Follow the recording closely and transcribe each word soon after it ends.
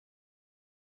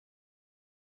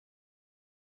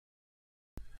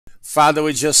Father,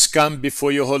 we just come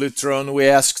before your holy throne. We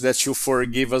ask that you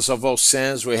forgive us of all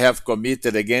sins we have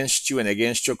committed against you and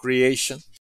against your creation.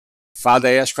 Father,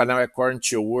 I ask right now, according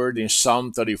to your word in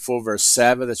Psalm 34, verse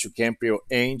 7, that you camp your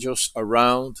angels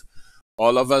around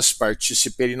all of us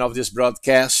participating of this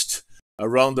broadcast,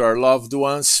 around our loved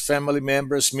ones, family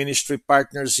members, ministry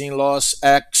partners, in-laws,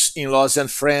 ex-in-laws,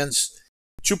 and friends,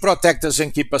 to protect us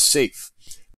and keep us safe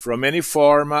from any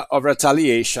form of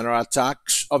retaliation or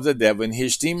attacks of the devil and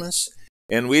his demons.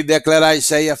 And we declare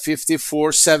Isaiah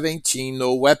 54:17,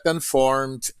 no weapon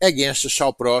formed against us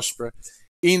shall prosper.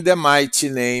 In the mighty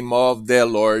name of the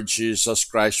Lord Jesus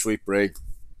Christ we pray.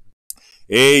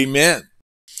 Amen.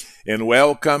 And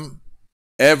welcome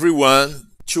everyone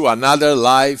to another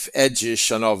live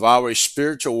edition of our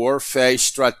Spiritual Warfare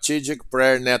Strategic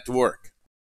Prayer Network.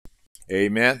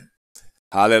 Amen.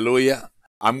 Hallelujah.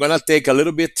 I'm going to take a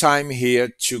little bit time here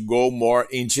to go more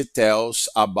in details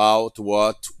about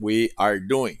what we are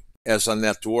doing as a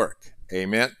network.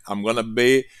 Amen. I'm going to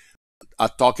be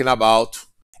talking about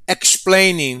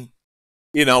explaining,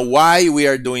 why we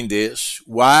are doing this,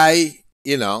 why,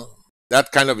 that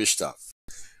kind of stuff.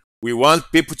 We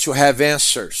want people to have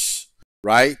answers,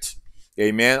 right?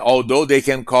 Amen. Although they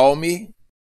can call me,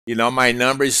 my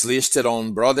number is listed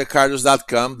on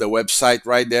brothercarlos.com, the website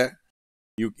right there.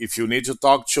 If you need to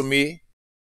talk to me,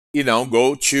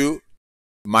 go to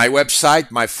my website.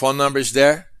 My phone number is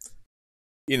there.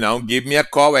 Give me a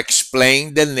call,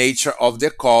 explain the nature of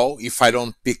the call. If I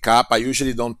don't pick up, I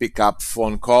usually don't pick up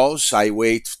phone calls. I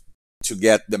wait to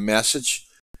get the message.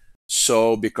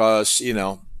 So because,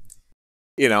 I'm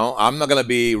not going to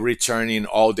be returning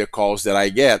all the calls that I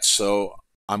get. So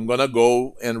I'm going to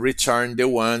go and return the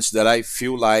ones that I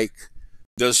feel like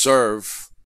deserve,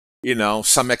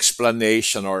 some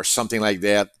explanation or something like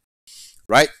that.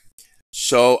 Right?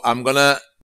 So I'm going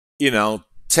to,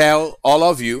 tell all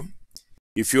of you,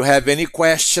 if you have any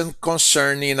question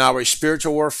concerning our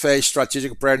Spiritual Warfare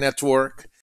Strategic Prayer Network,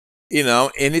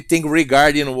 anything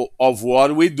regarding of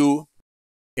what we do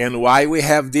and why we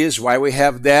have this, why we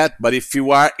have that. But if you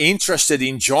are interested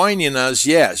in joining us,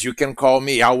 yes, you can call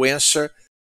me. I'll answer,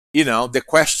 the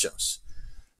questions.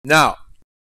 Now,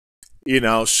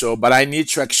 but I need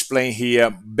to explain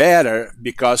here better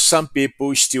because some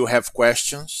people still have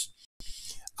questions.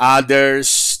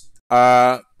 Others,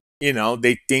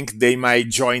 they think they might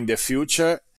join the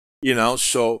future,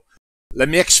 so let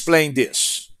me explain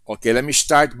this. Okay, let me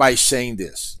start by saying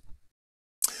this.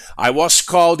 I was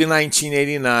called in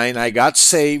 1989. I got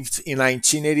saved in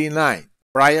 1989.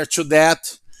 Prior to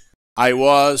that, I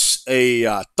was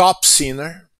a top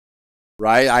sinner,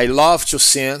 right? I love to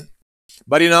sin,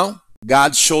 but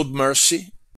God showed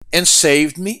mercy and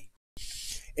saved me.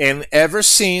 And ever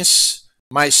since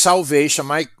my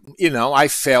salvation, I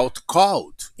felt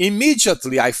called.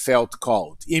 Immediately, I felt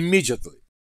called. Immediately.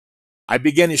 I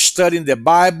began studying the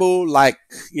Bible I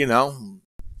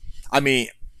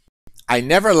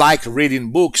never liked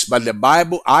reading books, but the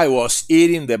Bible, I was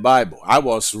eating the Bible. I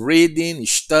was reading,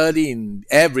 studying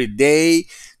every day,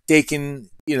 taking,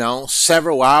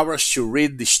 several hours to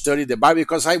read, study the Bible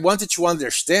because I wanted to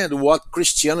understand what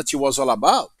Christianity was all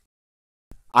about.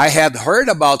 I had heard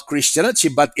about Christianity,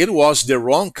 but it was the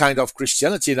wrong kind of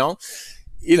Christianity,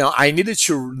 I needed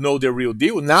to know the real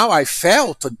deal. Now I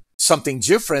felt something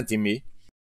different in me.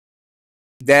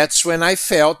 That's when I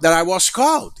felt that I was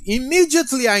called.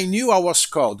 Immediately I knew I was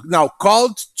called. Now,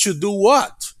 called to do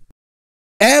what?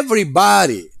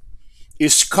 Everybody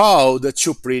is called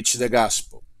to preach the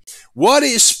gospel. What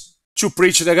is to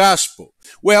preach the gospel?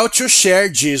 Well, to share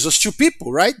Jesus to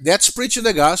people, right? That's preaching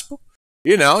the gospel.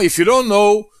 If you don't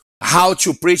know how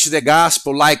to preach the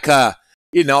gospel like a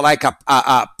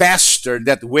pastor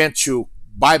that went to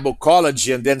Bible college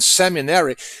and then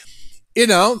seminary,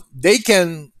 they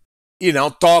can,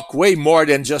 talk way more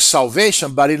than just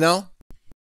salvation. But,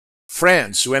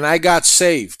 friends, when I got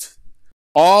saved,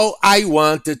 all I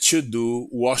wanted to do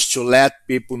was to let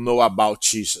people know about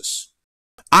Jesus.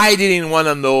 I didn't want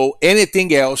to know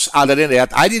anything else other than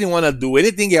that. I didn't want to do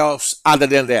anything else other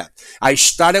than that. I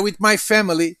started with my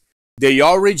family. They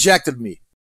all rejected me.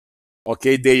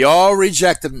 Okay, they all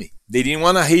rejected me. They didn't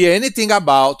want to hear anything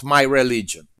about my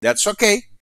religion. That's okay.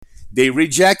 They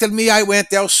rejected me. I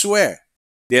went elsewhere.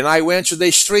 Then I went to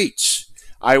the streets.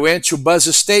 I went to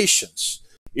bus stations.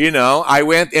 I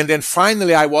went, and then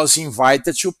finally I was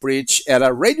invited to preach at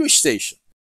a radio station.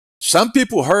 Some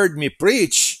people heard me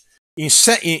preach in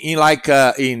seminars.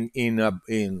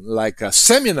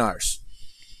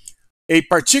 A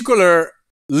particular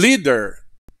leader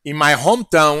in my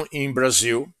hometown in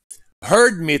Brazil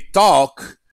heard me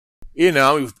talk,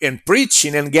 and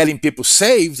preaching and getting people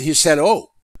saved. He said,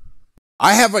 "Oh,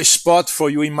 I have a spot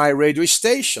for you in my radio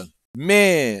station.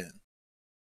 Man,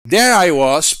 there I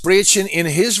was preaching in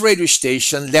his radio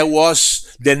station that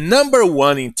was the number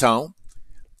one in town.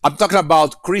 I'm talking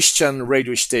about Christian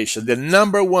radio station, the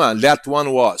number one, that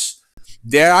one was.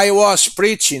 There I was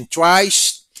preaching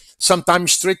twice,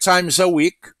 sometimes 3 times a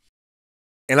week,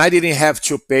 and I didn't have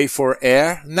to pay for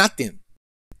air, nothing.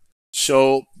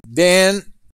 So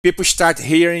then people start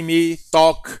hearing me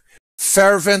talk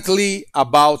fervently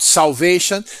about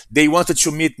salvation. They wanted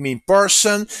to meet me in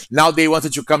person. Now they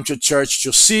wanted to come to church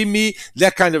to see me,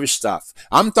 that kind of stuff.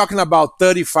 I'm talking about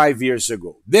 35 years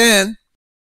ago. Then,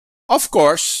 of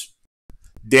course,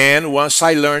 then once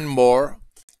I learned more,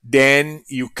 then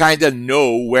you kind of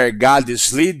know where God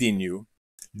is leading you.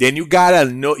 Then you gotta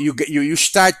know, you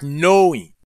start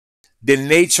knowing the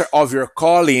nature of your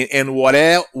calling and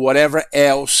whatever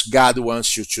else God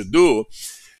wants you to do.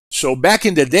 So back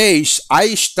in the days,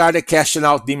 I started casting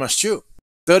out demons too,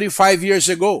 35 years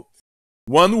ago.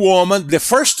 One woman, the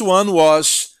first one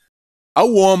was a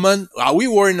woman. We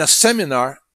were in a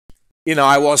seminar,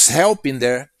 I was helping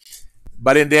there,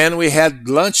 but then we had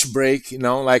lunch break,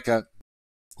 like a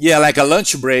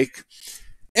lunch break.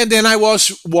 And then I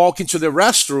was walking to the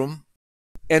restroom,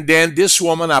 and then this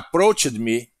woman approached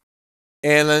me,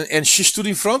 and she stood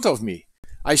in front of me.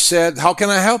 I said, "How can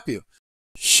I help you?"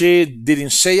 She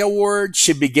didn't say a word.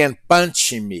 She began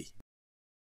punching me.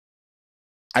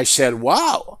 I said,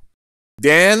 "Wow."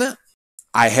 Then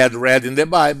I had read in the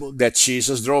Bible that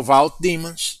Jesus drove out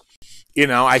demons.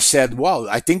 I said, "Wow,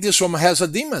 I think this woman has a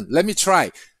demon. Let me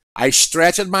try." I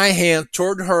stretched my hand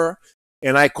toward her,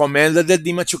 and I commanded the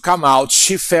demon to come out.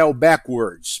 She fell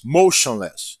backwards,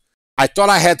 motionless. I thought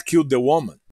I had killed the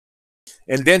woman.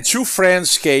 And then 2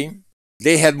 friends came.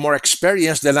 They had more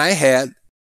experience than I had.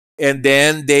 And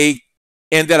then they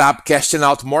ended up casting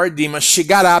out more demons. She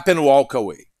got up and walked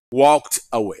away.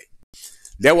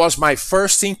 That was my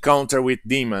first encounter with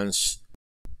demons,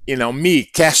 me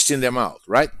casting them out,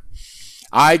 right?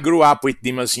 I grew up with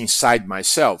demons inside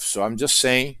myself. So I'm just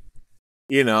saying,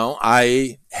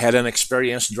 I had an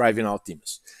experience driving out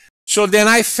demons. So then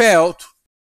I felt,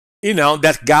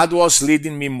 that God was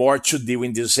leading me more to deal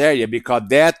in this area, because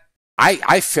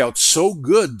I felt so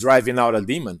good driving out a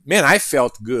demon. Man, I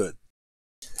felt good.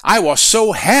 I was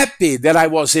so happy that I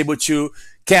was able to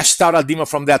cast out a demon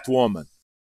from that woman.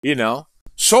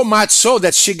 So much so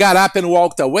that she got up and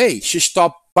walked away. She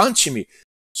stopped punching me.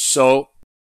 So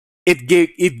it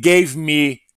gave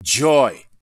me joy.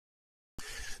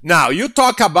 Now, you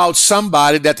talk about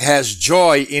somebody that has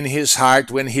joy in his heart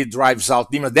when he drives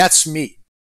out demons. That's me.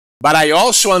 But I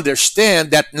also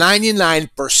understand that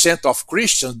 99% of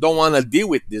Christians don't want to deal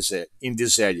with this in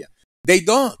this area. They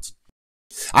don't.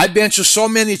 I've been to so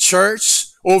many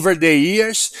churches over the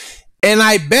years, and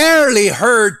I barely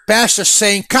heard pastors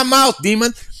saying, "Come out,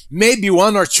 demon." Maybe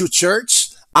 1 or 2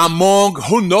 churches among,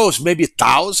 who knows, maybe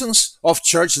thousands of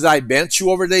churches I've been to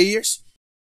over the years.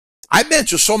 I've been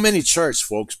to so many churches,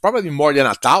 folks, probably more than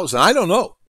 1,000. I don't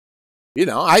know.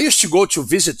 I used to go to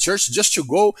visit church just to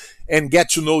go and get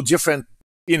to know different,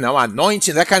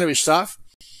 anointing, that kind of stuff.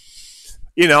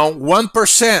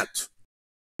 1%,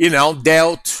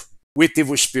 dealt with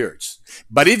evil spirits.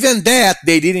 But even that,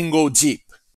 they didn't go deep.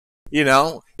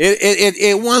 Drive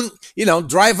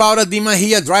out a demon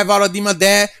here, drive out a demon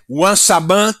there, once a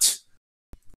month.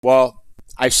 Well,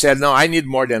 I said, no, I need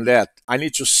more than that. I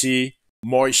need to see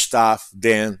more stuff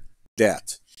than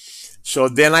that. So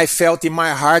then I felt in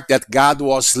my heart that God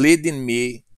was leading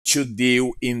me to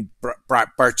deal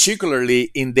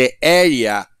particularly in the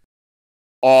area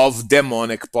of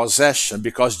demonic possession,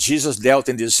 because Jesus dealt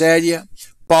in this area.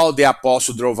 Paul the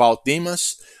apostle drove out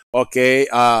demons. Okay,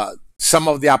 some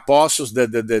of the apostles,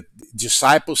 the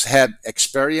disciples, had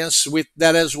experience with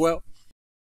that as well.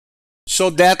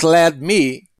 So that led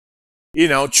me,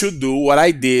 to do what I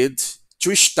did,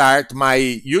 to start my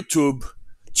YouTube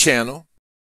channel,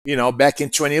 back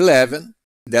in 2011.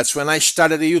 That's when I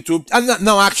started the YouTube.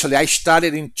 No, actually, I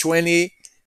started in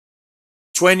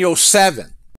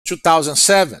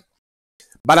 2007.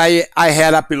 But I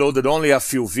had uploaded only a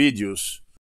few videos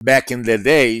back in the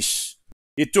days.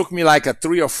 It took me like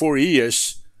 3 or 4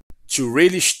 years to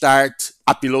really start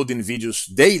uploading videos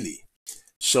daily.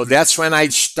 So that's when I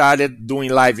started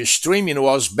doing live streaming. It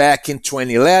was back in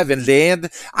 2011. The end,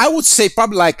 I would say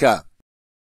probably like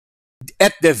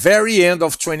at the very end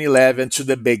of 2011 to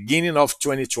the beginning of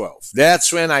 2012.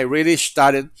 That's when I really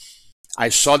started. I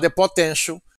saw the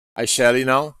potential. I said,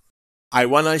 I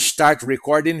want to start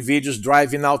recording videos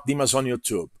driving out demons on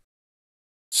YouTube.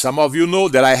 Some of you know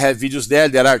that I have videos there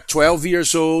that are 12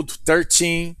 years old,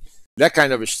 13, that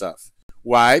kind of stuff.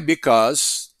 Why?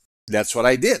 Because That's what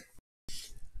I did.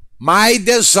 My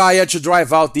desire to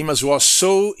drive out demons was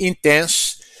so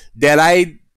intense that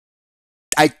I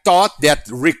thought that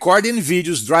recording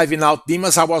videos driving out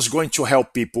demons, I was going to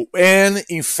help people. And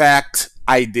in fact,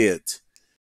 I did.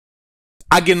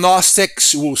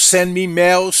 Agnostics will send me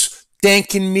mails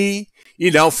thanking me,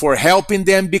 for helping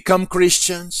them become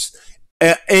Christians.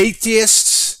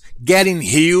 Atheists getting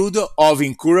healed of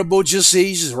incurable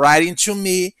diseases writing to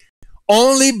me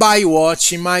only by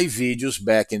watching my videos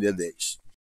back in the days.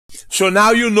 So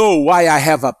now you know why I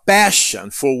have a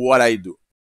passion for what I do.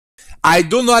 I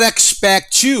do not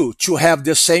expect you to have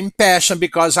the same passion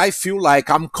because I feel like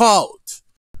I'm called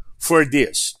for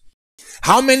this.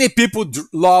 How many people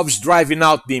loves driving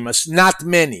out demons? Not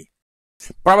many.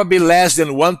 Probably less than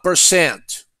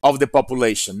 1% of the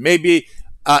population. Maybe,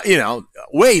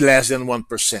 way less than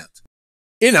 1%.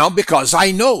 Because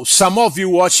I know some of you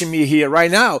watching me here right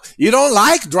now, you don't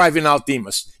like driving out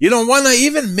demons. You don't want to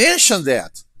even mention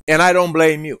that. And I don't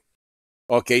blame you.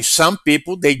 Okay, some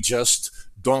people, they just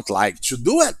don't like to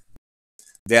do it.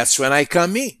 That's when I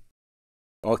come in.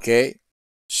 Okay,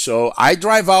 so I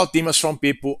drive out demons from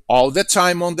people all the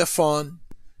time on the phone.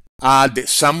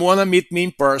 Some want to meet me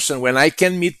in person. When I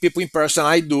can meet people in person,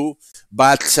 I do.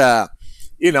 But,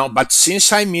 but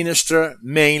since I minister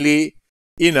mainly,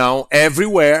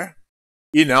 everywhere,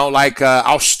 like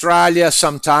Australia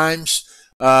sometimes,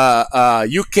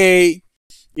 UK,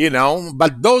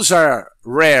 but those are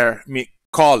rare me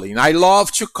calling. I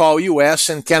love to call US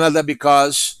and Canada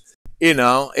because,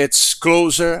 it's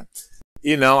closer.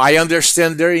 I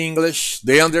understand their English.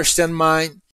 They understand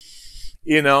mine.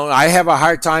 I have a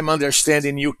hard time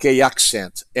understanding UK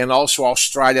accent and also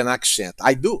Australian accent.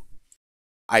 I do.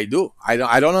 I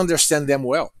don't understand them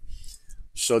well.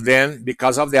 So then,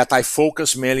 because of that, I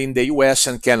focus mainly in the US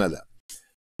and Canada.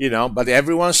 But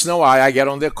every once in a while, I get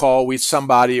on the call with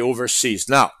somebody overseas.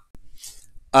 Now,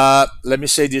 let me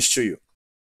say this to you.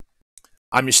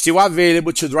 I'm still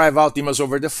available to drive out demons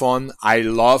over the phone. I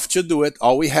love to do it.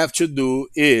 All we have to do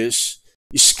is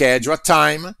schedule a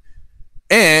time.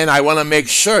 And I want to make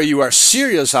sure you are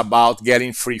serious about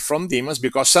getting free from demons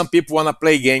because some people want to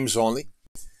play games only.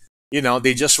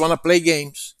 They just want to play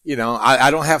games. I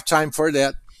don't have time for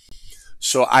that.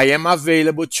 So I am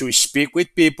available to speak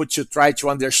with people to try to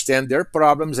understand their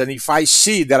problems. And if I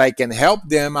see that I can help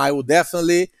them, I will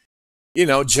definitely,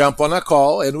 jump on a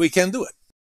call and we can do it.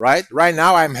 Right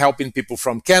now, I'm helping people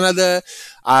from Canada.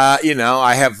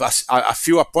 I have a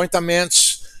few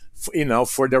appointments,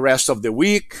 for the rest of the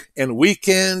week and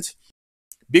weekend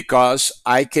because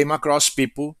I came across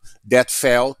people that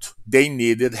felt they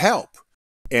needed help.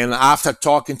 And after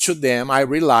talking to them, I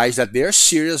realized that they're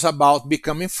serious about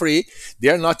becoming free.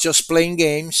 They're not just playing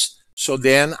games. So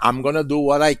then I'm going to do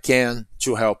what I can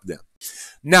to help them.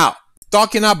 Now,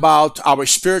 talking about our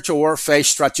spiritual warfare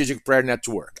strategic prayer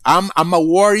network. I'm a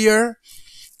warrior.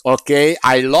 Okay.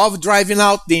 I love driving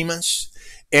out demons.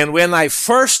 And when I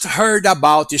first heard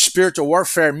about the spiritual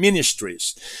warfare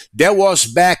ministries, that was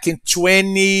back in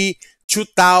 2000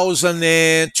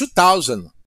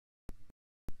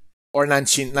 or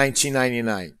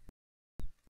 1999.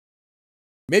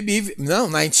 Maybe even, no,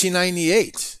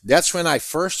 1998. That's when I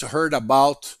first heard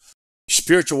about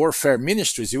spiritual warfare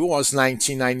ministries. It was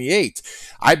 1998.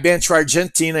 I've been to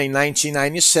Argentina in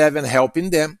 1997 helping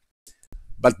them.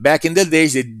 But back in the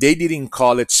days, they didn't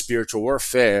call it spiritual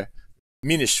warfare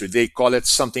ministry. They call it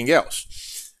something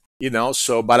else.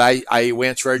 But I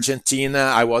went to Argentina.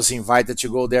 I was invited to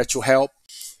go there to help.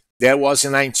 That was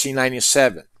in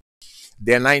 1997.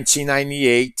 Then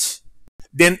 1998.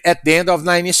 Then at the end of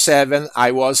 97,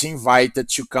 I was invited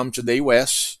to come to the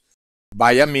US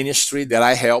by a ministry that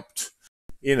I helped,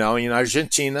 in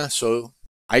Argentina. So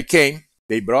I came,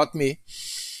 they brought me,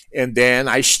 and then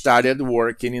I started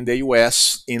working in the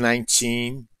US at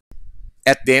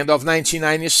the end of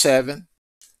 1997,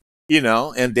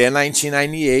 and then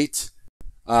 1998.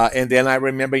 And then I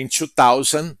remember in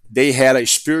 2000, they had a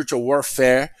spiritual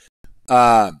warfare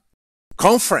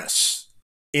conference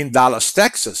in Dallas,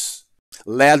 Texas,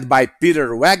 led by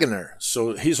Peter Wagner.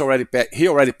 So he already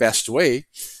passed away.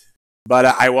 But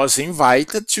I was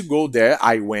invited to go there.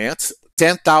 I went,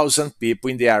 10,000 people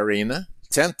in the arena,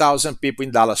 10,000 people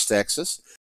in Dallas, Texas.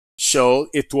 So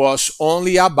it was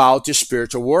only about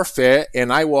spiritual warfare,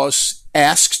 and I was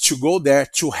asked to go there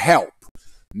to help,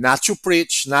 not to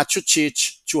preach, not to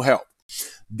teach, to help.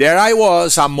 There I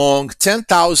was among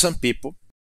 10,000 people,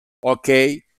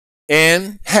 okay,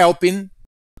 and helping,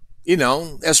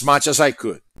 as much as I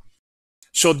could.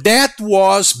 So that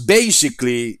was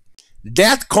basically,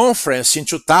 that conference in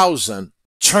 2000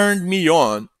 turned me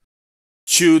on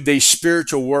to the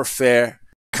spiritual warfare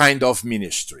kind of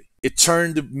ministry. It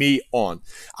turned me on.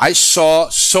 I saw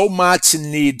so much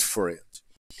need for it.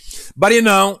 But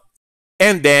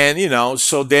and then,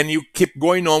 so then you keep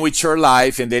going on with your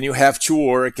life, and then you have to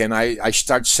work. And I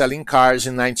started selling cars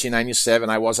in 1997.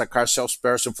 I was a car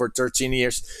salesperson for 13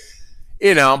 years,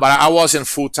 but I wasn't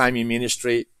full time in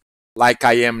ministry like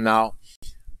I am now.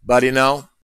 But,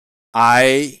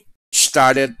 I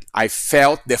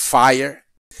felt the fire,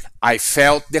 I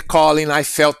felt the calling, I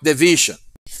felt the vision.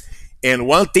 And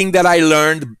one thing that I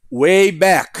learned way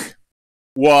back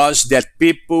was that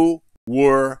people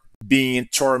were being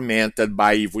tormented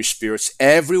by evil spirits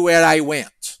everywhere I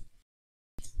went.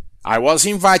 I was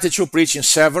invited to preach in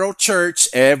several churches.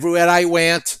 Everywhere I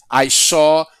went, I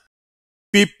saw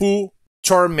people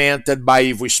tormented by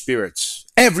evil spirits.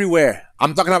 Everywhere.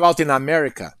 I'm talking about in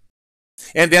America.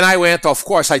 And then I went, of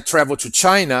course, I traveled to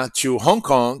China, to Hong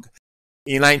Kong.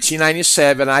 In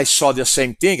 1997, I saw the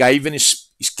same thing. I even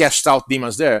cast out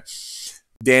demons there.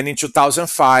 Then in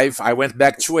 2005, I went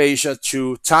back to Asia,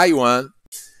 to Taiwan.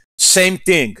 Same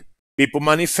thing. People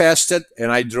manifested,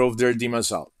 and I drove their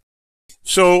demons out.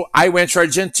 So I went to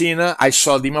Argentina. I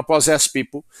saw demon-possessed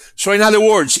people. So in other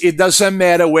words, it doesn't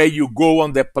matter where you go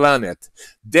on the planet.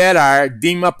 There are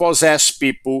demon-possessed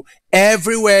people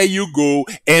everywhere you go,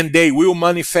 and they will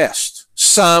manifest.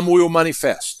 Some will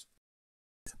manifest.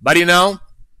 But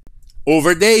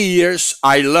over the years,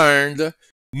 I learned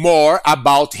more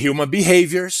about human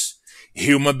behaviors,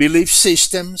 human belief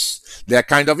systems, that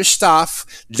kind of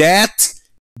stuff, that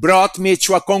brought me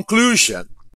to a conclusion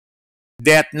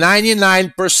that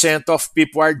 99% of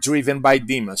people are driven by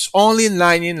demons. Only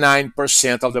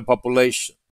 99% of the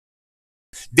population.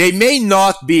 They may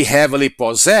not be heavily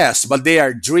possessed, but they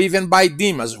are driven by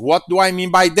demons. What do I mean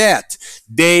by that?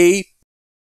 They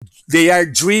are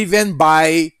driven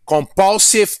by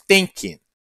compulsive thinking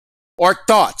or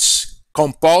thoughts.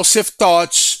 Compulsive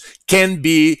thoughts can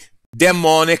be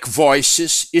demonic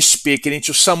voices speaking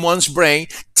into someone's brain,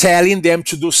 telling them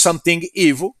to do something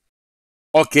evil.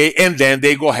 Okay, and then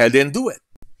they go ahead and do it.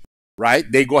 Right?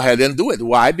 They go ahead and do it.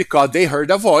 Why? Because they heard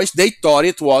a voice. They thought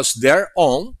it was their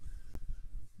own.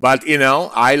 But,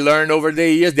 I learned over the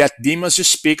years that demons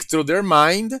speak through their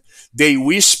mind. They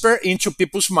whisper into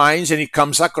people's minds, and it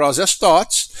comes across as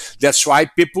thoughts. That's why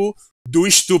people do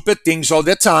stupid things all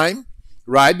the time,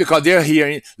 right? Because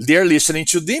they're listening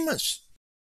to demons.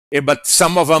 But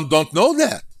some of them don't know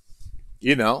that.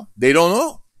 They don't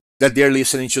know that they're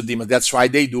listening to demons. That's why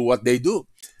they do what they do.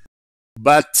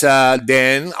 But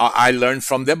then I learned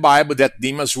from the Bible that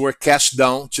demons were cast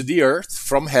down to the earth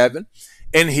from heaven.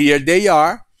 And here they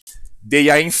are. They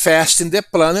are infesting the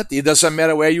planet. It doesn't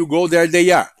matter where you go, there they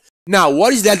are. Now,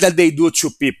 what is that they do to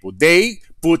people? They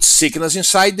put sickness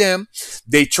inside them.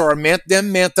 They torment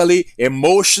them mentally,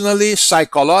 emotionally,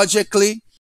 psychologically,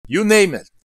 you name it.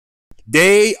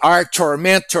 They are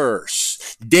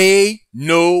tormentors. They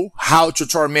know how to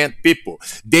torment people.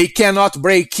 They cannot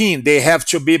break in. They have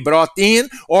to be brought in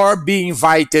or be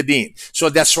invited in. So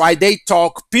that's why they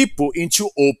talk people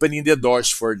into opening the doors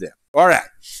for them. All right.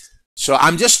 So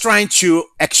I'm just trying to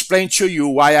explain to you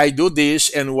why I do this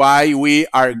and why we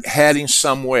are heading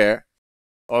somewhere.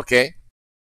 Okay.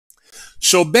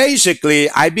 So basically,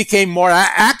 I became more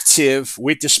active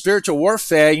with the spiritual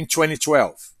warfare in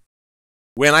 2012.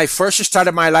 When I first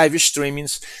started my live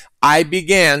streamings, I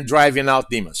began driving out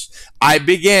demons. I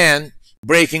began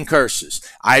breaking curses.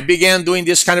 I began doing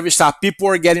this kind of stuff. People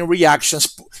were getting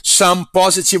reactions, some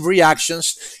positive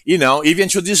reactions. Even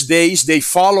to these days, they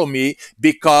follow me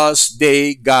because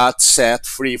they got set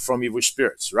free from evil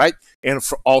spirits, right? And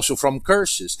also from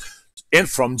curses and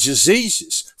from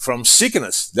diseases, from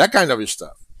sickness, that kind of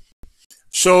stuff.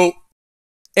 So,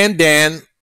 and then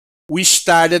we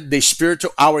started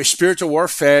our spiritual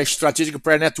warfare strategic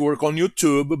prayer network on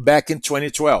YouTube back in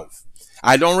 2012.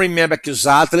 I don't remember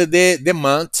exactly the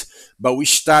month, but we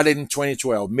started in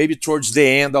 2012, maybe towards the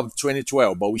end of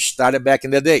 2012, but we started back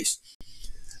in the days.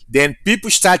 Then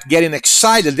people start getting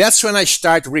excited. That's when I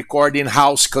start recording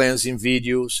house cleansing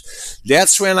videos.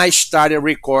 That's when I started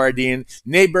recording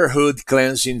neighborhood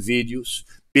cleansing videos.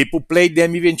 People play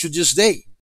them even to this day.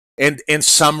 And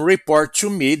some report to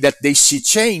me that they see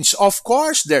change. Of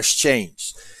course there's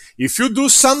change. If you do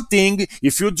something,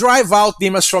 if you drive out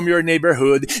demons from your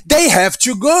neighborhood, they have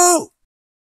to go.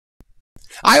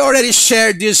 I already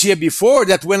shared this here before,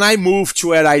 that when I moved to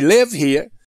where I live here,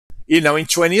 in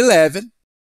 2011,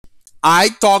 I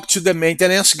talked to the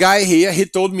maintenance guy here. He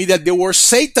told me that there were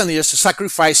Satanists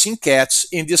sacrificing cats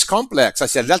in this complex. I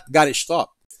said, that gotta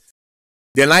stop.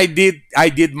 Then I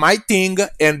did my thing,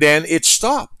 and then it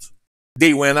stopped.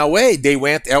 They went away. They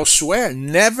went elsewhere.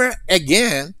 Never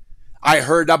again I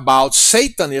heard about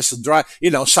Satanists,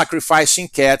 sacrificing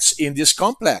cats in this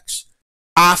complex.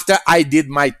 After I did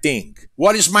my thing.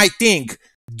 What is my thing?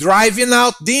 Driving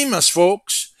out demons,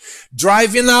 folks.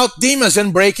 Driving out demons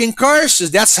and breaking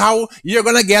curses. That's how you're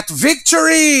going to get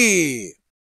victory.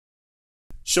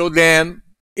 So then,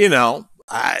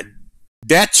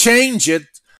 that changed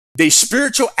the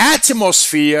spiritual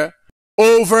atmosphere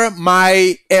over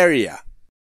my area.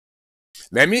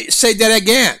 Let me say that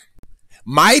again.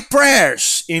 My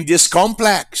prayers in this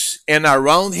complex and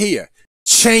around here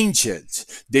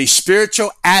changed the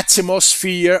spiritual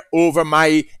atmosphere over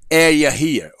my area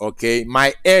here, okay?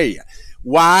 My area.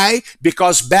 Why?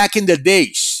 Because back in the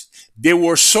days, there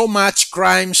were so much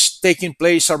crimes taking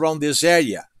place around this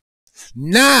area.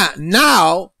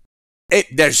 Now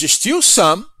there's still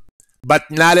some, but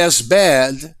not as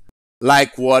bad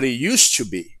like what it used to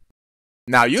be.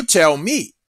 Now you tell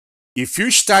me, if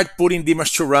you start putting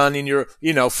demons to run in your,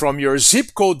 from your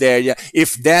zip code area,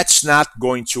 if that's not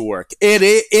going to work,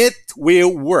 it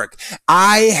will work.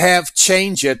 I have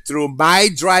changed it through my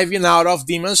driving out of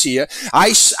demons here.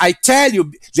 I tell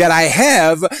you that I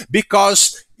have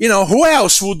because, who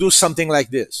else would do something like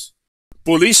this?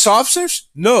 Police officers?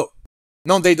 No,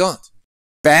 they don't.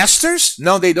 Pastors?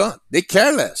 No, they don't. They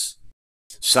care less.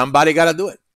 Somebody got to do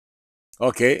it.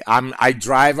 Okay, I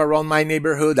drive around my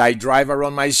neighborhood, I drive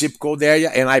around my zip code area,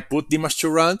 and I put demons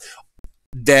to run.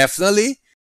 Definitely,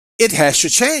 it has to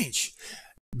change.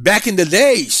 Back in the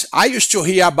days, I used to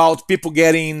hear about people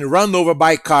getting run over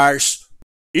by cars,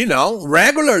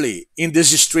 regularly in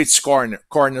these streets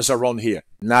corners around here.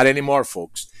 Not anymore,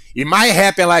 folks. It might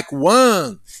happen like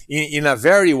one in a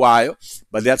very while,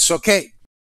 but that's okay.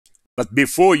 But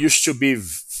before, it used to be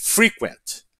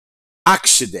frequent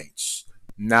accidents.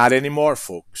 Not anymore,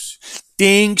 folks.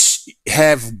 Things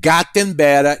have gotten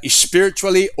better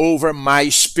spiritually over my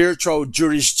spiritual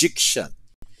jurisdiction.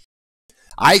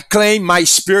 I claim my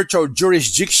spiritual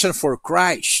jurisdiction for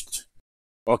Christ.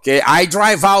 Okay, I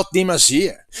drive out demons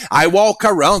here. I walk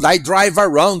around, I drive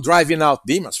around driving out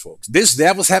demons, folks. These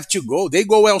devils have to go. They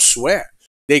go elsewhere.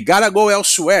 They gotta go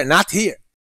elsewhere, not here.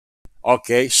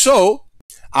 Okay, so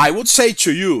I would say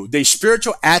to you, the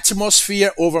spiritual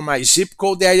atmosphere over my zip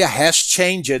code area has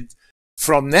changed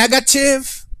from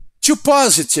negative to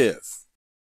positive.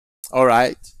 All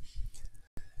right?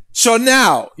 So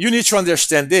now, you need to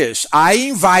understand this. I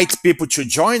invite people to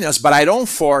join us, but I don't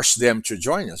force them to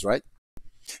join us, right?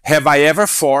 Have I ever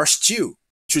forced you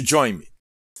to join me?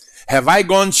 Have I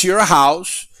gone to your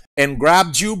house and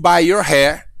grabbed you by your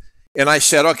hair and I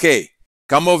said, okay,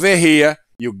 come over here.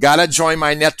 You gotta join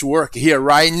my network here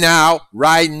right now,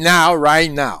 right now,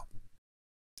 right now.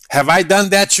 Have I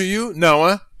done that to you? No,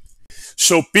 huh?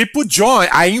 So people join.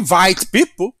 I invite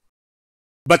people,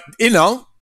 but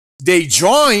they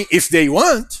join if they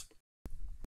want.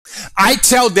 I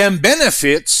tell them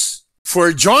benefits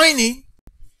for joining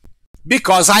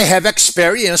because I have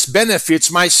experienced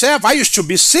benefits myself. I used to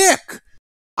be sick.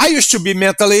 I used to be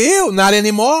mentally ill. Not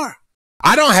anymore.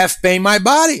 I don't have pain in my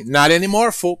body. Not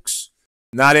anymore, folks.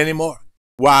 Not anymore.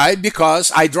 Why?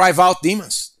 Because I drive out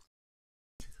demons.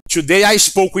 Today I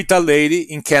spoke with a lady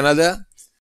in Canada,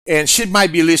 and she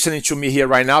might be listening to me here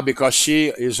right now because she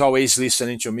is always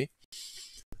listening to me.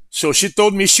 So she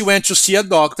told me she went to see a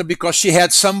doctor because she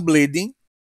had some bleeding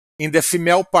in the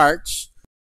female parts.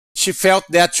 She felt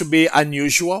that to be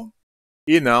unusual.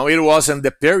 It wasn't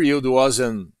the period,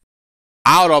 wasn't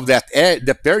out of that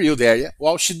the period area.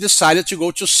 Well, she decided to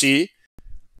go to see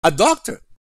a doctor.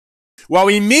 Well,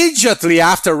 immediately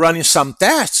after running some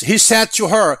tests, he said to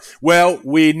her, well,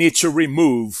 we need to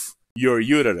remove your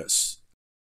uterus.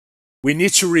 We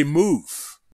need to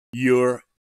remove your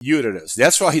uterus.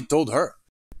 That's what he told her.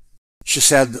 She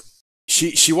said,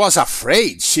 she was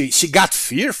afraid. She got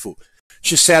fearful.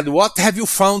 She said, what have you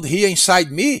found here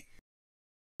inside me?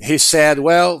 He said,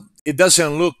 well, it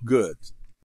doesn't look good.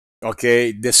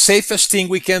 Okay, the safest thing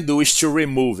we can do is to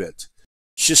remove it.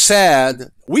 She said,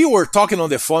 we were talking on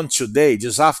the phone today,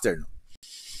 this afternoon.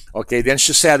 Okay, then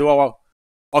she said, well,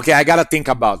 okay, I got to think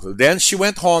about it. Then she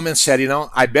went home and said,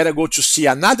 I better go to see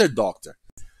another doctor.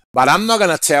 But I'm not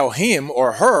going to tell him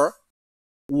or her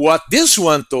what this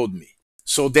one told me.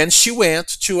 So then she went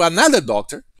to another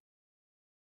doctor.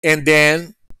 And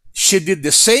then she did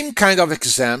the same kind of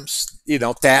exams,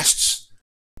 tests.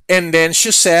 And then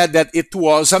she said that it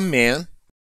was a man,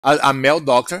 a male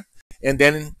doctor. And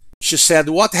then she said,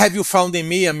 what have you found in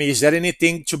me? Is there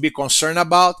anything to be concerned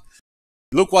about?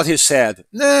 Look what he said.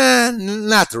 Nah,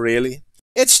 not really.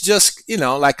 It's just,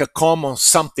 like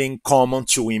something common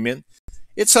to women.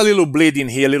 It's a little bleeding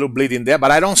here, a little bleeding there,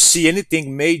 but I don't see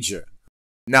anything major.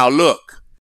 Now look,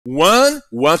 One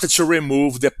wanted to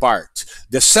remove the part.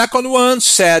 The second one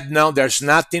said, no, there's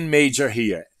nothing major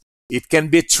here. It can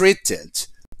be treated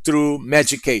through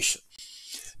medication.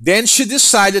 Then she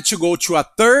decided to go to a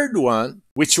third one,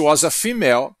 which was a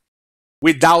female,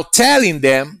 without telling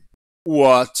them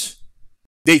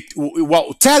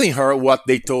telling her what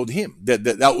they told him,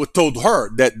 that told her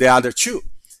that the other two.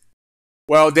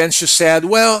 Well, then she said,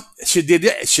 well, she did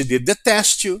the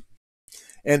test too,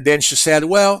 and then she said,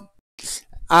 well,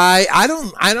 I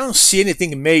don't see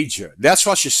anything major. That's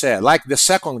what she said. Like the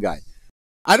second guy,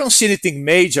 I don't see anything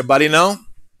major, but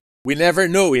we never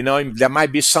know. There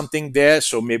might be something there,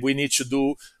 so maybe we need to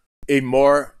do a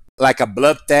more like a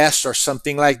blood test or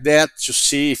something like that to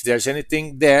see if there's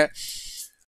anything there.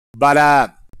 But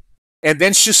and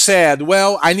then she said,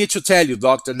 well, I need to tell you,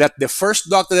 doctor, that the first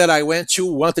doctor that I went to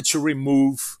wanted to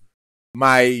remove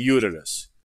my uterus.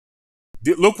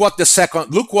 Look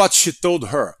what she told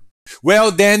her.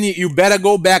 Well, then you better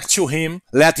go back to him,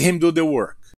 let him do the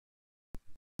work.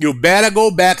 You better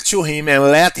go back to him and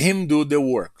let him do the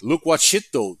work. Look what she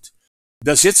told.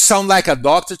 Does it sound like a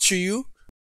doctor to you?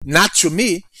 Not to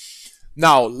me.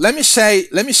 Now, let me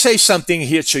say something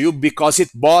here to you because it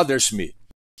bothers me.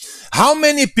 How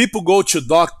many people go to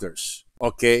doctors,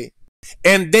 okay,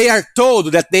 and they are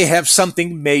told that they have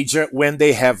something major when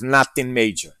they have nothing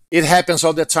major? It happens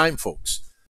all the time, folks.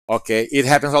 Okay, it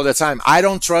happens all the time. I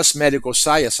don't trust medical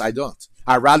science. I don't.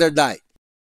 I'd rather die.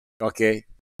 Okay.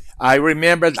 I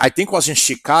remember, I think it was in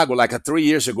Chicago, like 4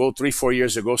 years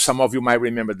ago. Some of you might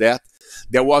remember that.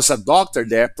 There was a doctor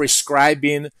there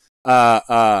prescribing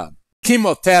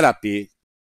chemotherapy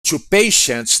to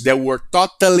patients that were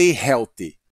totally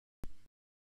healthy.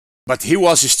 But he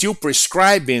was still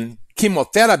prescribing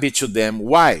chemotherapy to them.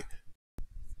 Why?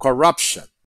 Corruption.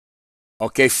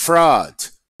 Okay, fraud,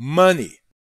 money.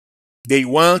 They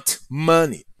want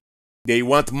money. They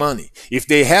want money. If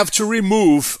they have to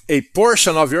remove a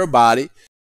portion of your body,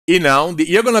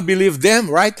 you're going to believe them,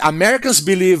 right? Americans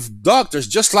believe doctors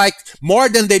just like more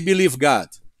than they believe God.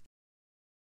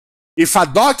 If a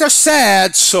doctor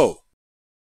said so,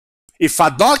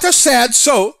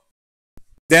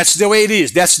 that's the way it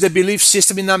is. That's the belief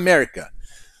system in America.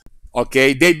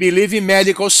 Okay, they believe in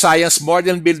medical science more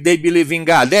than they believe in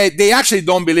God. They actually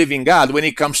don't believe in God when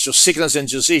it comes to sickness and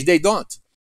disease. They don't.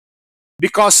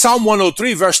 Because Psalm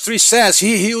 103 verse 3 says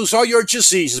he heals all your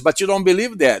diseases, but you don't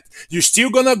believe that. You're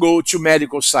still going to go to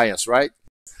medical science, right?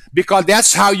 Because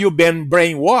that's how you've been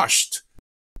brainwashed.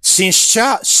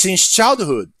 Since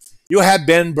childhood, you have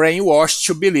been brainwashed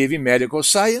to believe in medical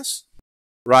science,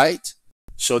 right?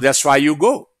 So that's why you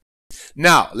go.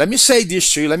 Now, let me say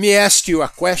this to you. Let me ask you a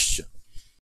question.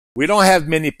 We don't have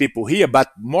many people here,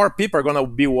 but more people are going to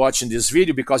be watching this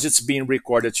video because it's being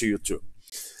recorded to you too.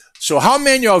 So how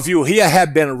many of you here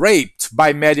have been raped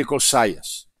by medical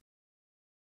science?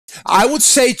 I would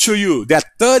say to you that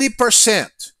 30%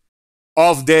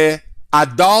 of the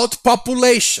adult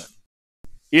population,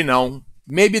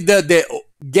 maybe the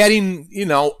getting,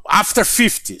 after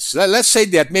 50s, let's say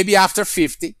that, maybe after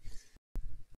 50,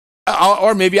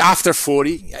 or maybe after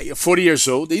 40 years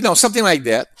old, something like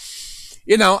that.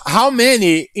 How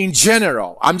many in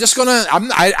general? I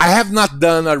have not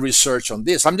done a research on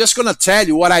this. I'm just gonna tell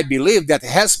you what I believe that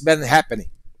has been happening.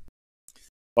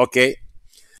 Okay.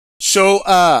 So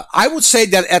I would say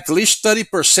that at least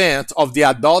 30% of the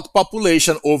adult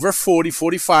population over 40,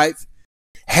 45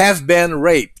 have been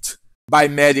raped by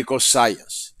medical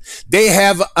science. They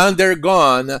have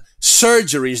undergone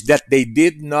surgeries that they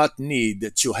did not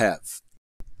need to have.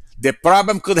 The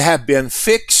problem could have been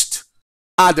fixed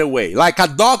other way, like a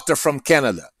doctor from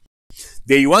Canada.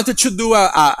 They wanted to do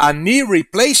a knee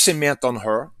replacement on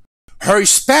her. Her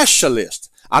specialist,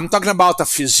 I'm talking about a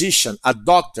physician, a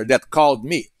doctor that called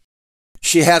me.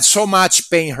 She had so much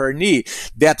pain in her knee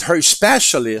that her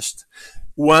specialist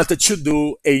wanted to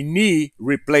do a knee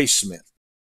replacement.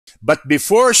 But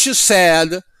before she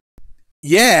said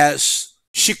yes,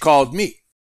 she called me.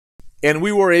 And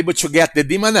we were able to get the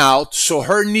demon out, so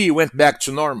her knee went back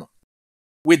to normal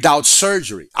without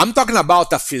surgery. I'm talking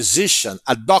about a physician,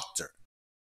 a doctor.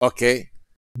 Okay?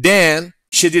 Then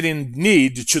she didn't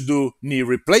need to do knee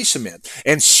replacement.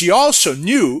 And she also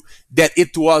knew that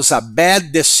it was a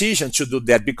bad decision to do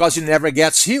that because it never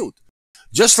gets healed.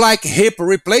 Just like hip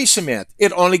replacement,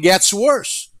 it only gets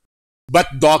worse.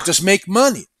 But doctors make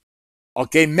money.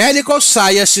 Okay? Medical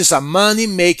science is a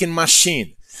money-making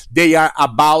machine. They are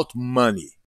about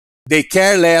money. They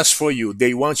care less for you.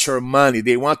 They want your money.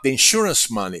 They want the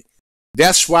insurance money.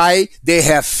 That's why they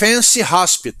have fancy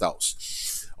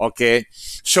hospitals. Okay?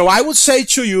 So I would say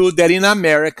to you that in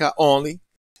America only,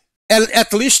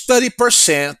 at least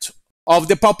 30% of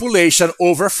the population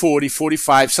over 40,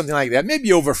 45, something like that,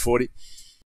 maybe over 40,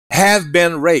 have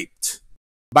been raped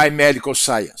by medical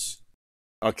science.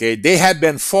 Okay, they have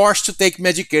been forced to take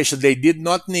medication they did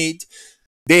not need.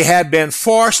 They have been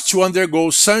forced to undergo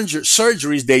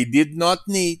surgeries they did not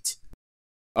need.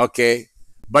 Okay,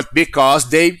 but because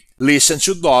they listen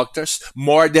to doctors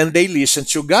more than they listen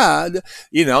to God,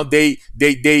 they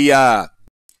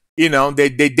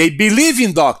believe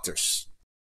in doctors.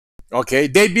 Okay,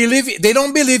 they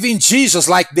don't believe in Jesus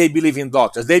like they believe in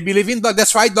doctors. They believe in doctors.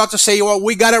 That's why doctors say, well,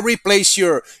 we gotta replace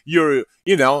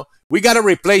we gotta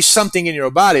replace something in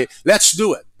your body. Let's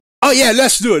do it. Oh yeah,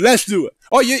 let's do it.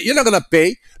 Oh, you're not gonna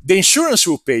pay. The insurance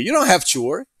will pay. You don't have to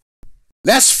worry.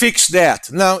 Let's fix that.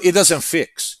 No, it doesn't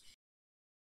fix.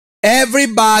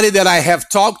 Everybody that I have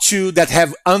talked to that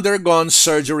have undergone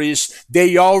surgeries,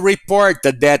 they all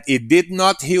reported that it did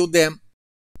not heal them.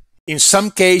 In some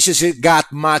cases, it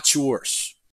got much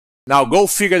worse. Now, go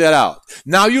figure that out.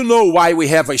 Now you know why we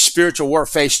have a spiritual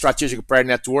warfare strategic prayer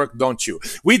network, don't you?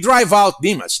 We drive out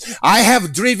demons. I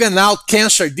have driven out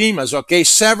cancer demons, okay,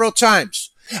 several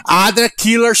times. Other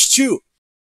killers too,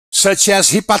 such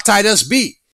as hepatitis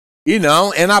B,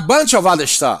 and a bunch of other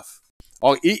stuff,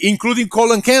 including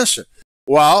colon cancer.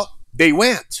 Well, they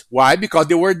went. Why? Because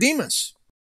they were demons.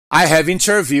 I have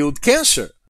interviewed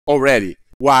cancer already.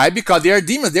 Why? Because they are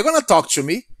demons. They're going to talk to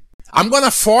me. I'm going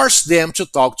to force them to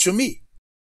talk to me.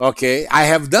 Okay? I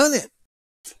have done it.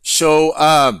 So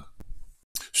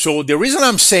the reason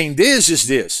I'm saying this is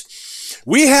this.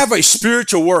 We have a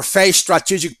spiritual warfare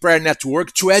strategic prayer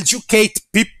network to educate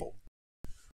people.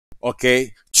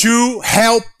 Okay? To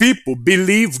help people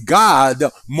believe God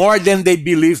more than they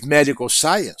believe medical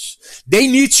science. They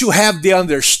need to have the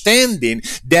understanding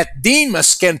that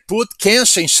demons can put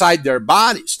cancer inside their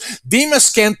bodies. Demons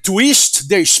can twist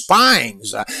their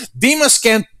spines. Demons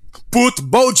can put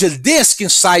bulged disc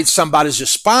inside somebody's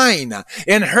spine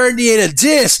and herniated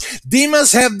disc.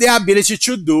 Demons have the ability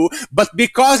to do, but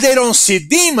because they don't see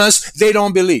demons, they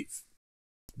don't believe.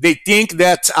 They think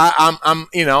that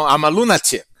I'm a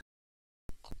lunatic.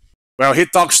 Well, he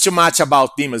talks too much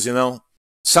about demons,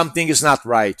 Something is not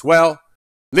right. Well,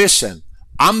 listen,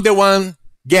 I'm the one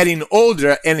getting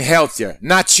older and healthier,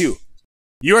 not you.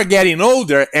 You're getting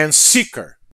older and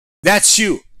sicker. That's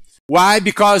you. Why?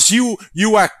 Because you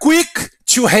are quick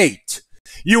to hate.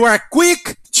 You are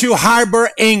quick to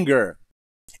harbor anger.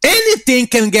 Anything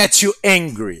can get you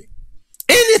angry.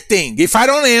 Anything. If I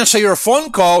don't answer your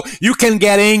phone call, you can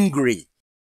get angry.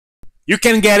 You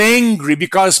can get angry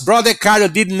because Brother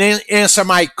Carlos didn't answer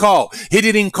my call. He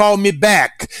didn't call me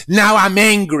back. Now I'm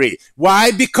angry.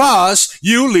 Why? Because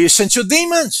you listen to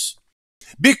demons.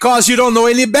 Because you don't know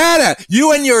any better.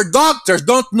 You and your doctors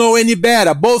don't know any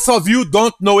better. Both of you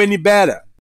don't know any better.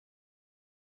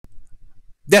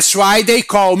 That's why they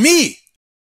call me.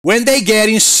 When they get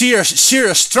in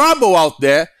serious trouble out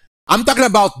there, I'm talking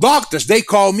about doctors, they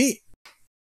call me.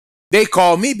 They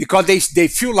call me because they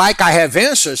feel like I have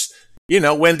answers.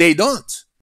 When they don't.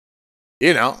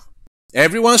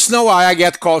 Every once in a while I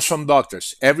get calls from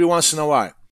doctors. Every once in a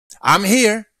while. I'm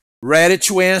here, ready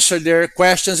to answer their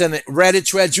questions and ready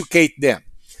to educate them.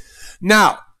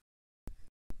 Now,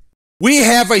 we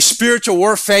have a spiritual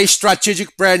warfare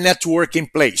strategic prayer network in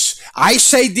place. I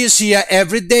say this here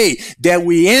every day, that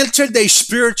we enter the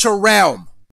spiritual realm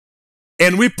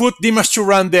and we put demons to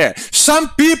run there. Some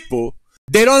people,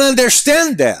 they don't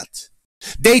understand that.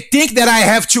 They think that I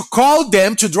have to call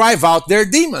them to drive out their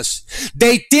demons.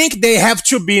 They think they have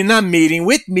to be in a meeting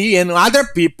with me and other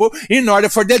people in order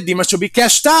for the demons to be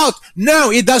cast out. No,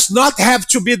 it does not have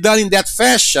to be done in that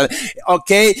fashion.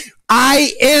 Okay?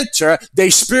 I enter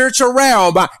the spiritual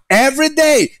realm every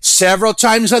day, several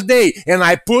times a day, and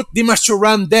I put demons to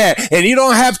run there. And you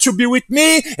don't have to be with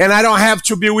me, and I don't have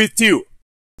to be with you.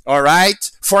 All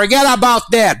right? Forget about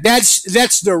that.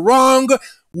 That's the wrong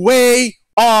way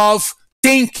of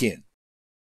thinking.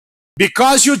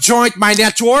 Because you joined my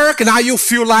network, now you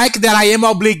feel like that I am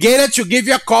obligated to give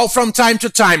you a call from time to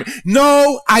time.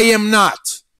 No, I am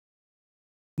not.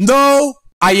 No,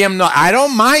 I am not. I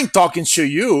don't mind talking to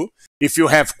you if you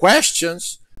have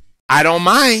questions. I don't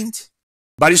mind.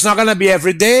 But it's not going to be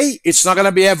every day. It's not going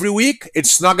to be every week.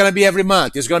 It's not going to be every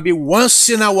month. It's going to be once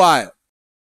in a while.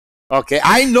 Okay,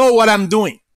 I know what I'm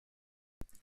doing.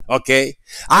 Okay,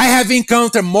 I have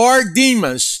encountered more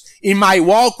demons in my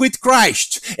walk with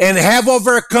Christ and have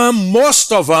overcome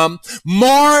most of them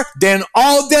more than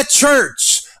all the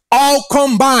church, all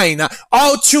combined,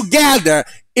 all together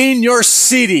in your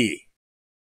city.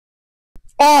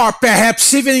 Or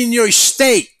perhaps even in your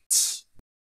state.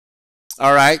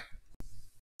 All right?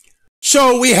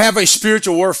 So we have a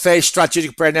spiritual warfare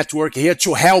strategic prayer network here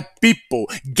to help people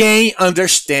gain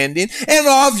understanding. And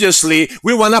obviously,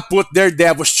 we want to put their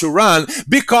devils to run,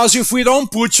 because if we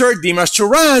don't put your demons to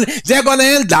run, they're going to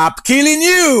end up killing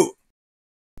you.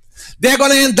 They're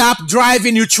going to end up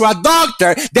driving you to a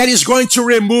doctor that is going to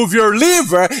remove your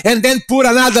liver and then put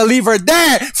another liver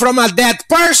there from a dead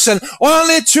person,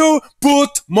 only to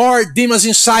put more demons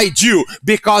inside you,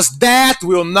 because that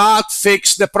will not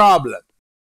fix the problem.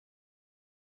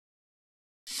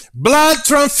 Blood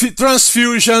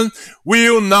transfusion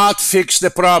will not fix the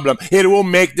problem. It will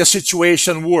make the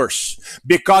situation worse,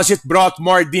 because it brought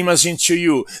more demons into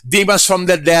you, demons from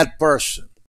the dead person.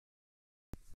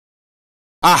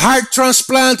 A heart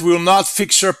transplant will not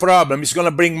fix your problem. It's going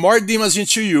to bring more demons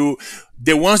into you,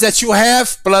 the ones that you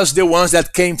have plus the ones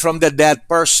that came from the dead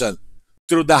person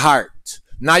through the heart.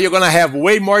 Now you're going to have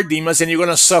way more demons and you're going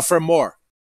to suffer more.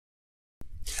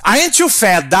 Aren't you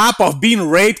fed up of being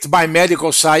raped by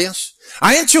medical science?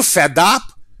 Aren't you fed up?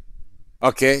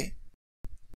 Okay.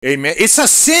 Amen. It's a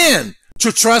sin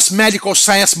to trust medical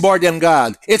science more than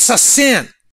God. It's a sin.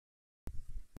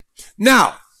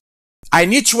 Now, I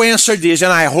need to answer this,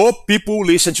 and I hope people will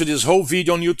listen to this whole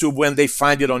video on YouTube when they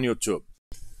find it on YouTube.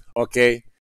 Okay?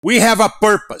 We have a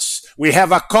purpose. We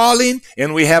have a calling,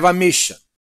 and we have a mission.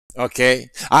 Okay?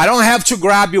 I don't have to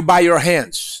grab you by your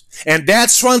hands. And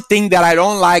that's one thing that I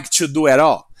don't like to do at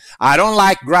all. I don't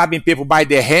like grabbing people by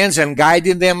their hands and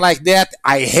guiding them like that.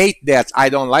 I hate that. I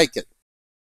don't like it.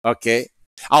 Okay?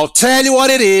 I'll tell you what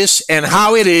it is and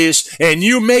how it is, and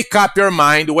you make up your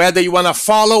mind whether you want to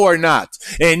follow or not.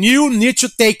 And you need to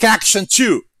take action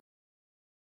too.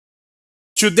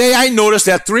 Today I noticed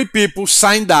that 3 people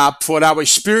signed up for our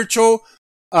spiritual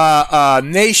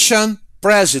nation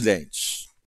presidents.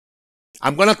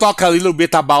 I'm going to talk a little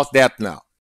bit about that now.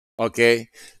 Okay?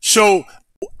 So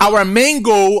our main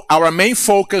goal, our main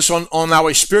focus on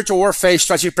our spiritual warfare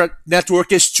strategy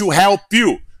network is to help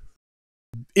you,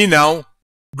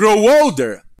 grow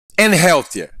older and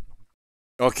healthier.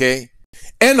 Okay?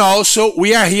 And also,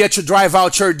 we are here to drive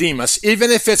out your demons,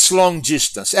 even if it's long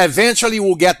distance. Eventually,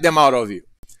 we'll get them out of you.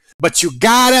 But you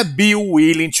gotta be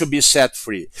willing to be set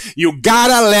free. You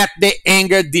gotta let the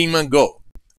anger demon go.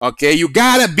 Okay? You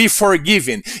gotta be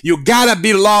forgiving. You gotta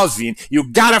be loving.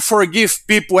 You gotta forgive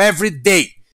people every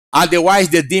day. Otherwise,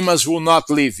 the demons will not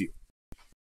leave you.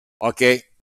 Okay?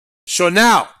 So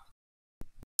now,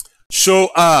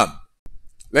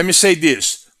 let me say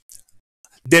this.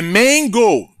 The main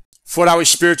goal for our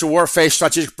spiritual warfare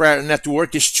strategic prayer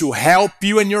network is to help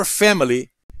you and your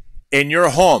family and your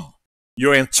home,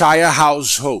 your entire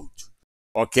household,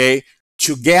 okay?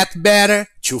 To get better,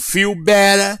 to feel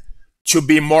better, to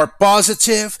be more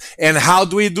positive. And how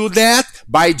do we do that?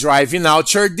 By driving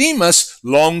out your demons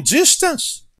long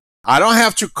distance. I don't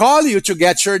have to call you to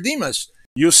get your demons.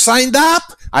 You signed up,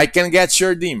 I can get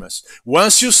your demons.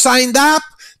 Once you signed up,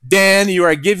 then you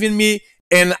are giving me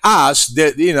and us,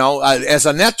 as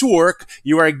a network,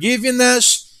 you are giving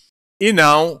us,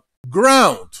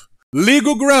 ground,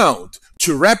 legal ground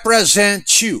to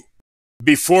represent you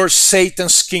before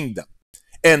Satan's kingdom.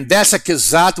 And that's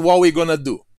exactly what we're going to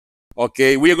do.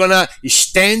 Okay, we're going to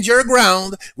stand your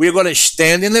ground. We're going to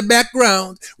stand in the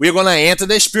background. We're going to enter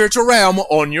the spiritual realm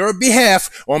on your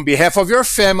behalf, on behalf of your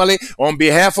family, on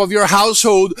behalf of your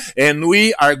household, and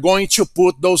we are going to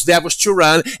put those devils to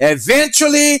run.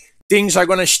 Eventually, things are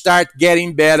going to start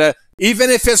getting better, even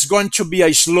if it's going to be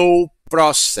a slow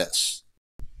process.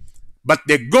 But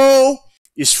the goal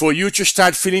is for you to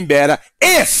start feeling better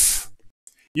if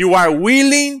you are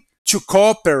willing to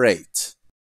cooperate.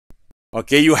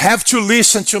 Okay, you have to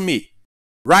listen to me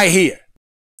right here.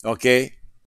 Okay,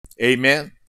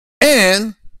 amen.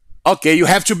 And, okay, you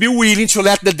have to be willing to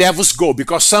let the devils go,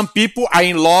 because some people are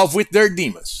in love with their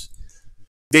demons.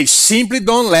 They simply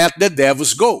don't let the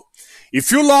devils go.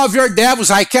 If you love your devils,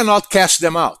 I cannot cast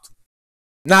them out.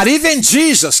 Not even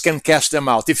Jesus can cast them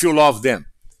out if you love them.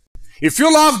 If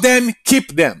you love them,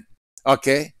 keep them.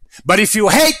 Okay? But if you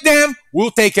hate them,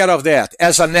 we'll take care of that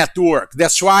as a network.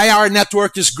 That's why our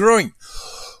network is growing.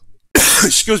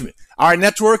 Excuse me. Our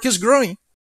network is growing.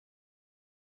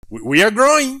 We are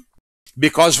growing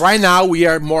because right now we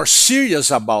are more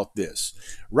serious about this.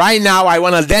 Right now, I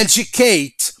want to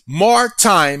dedicate more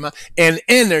time and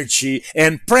energy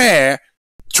and prayer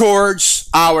towards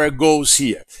our goals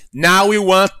here. Now we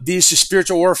want this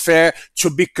spiritual warfare to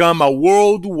become a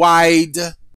worldwide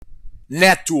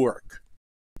network.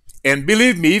 And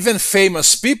believe me, even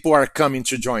famous people are coming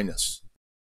to join us.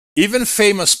 Even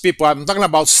famous people, I'm talking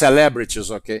about celebrities,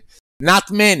 okay?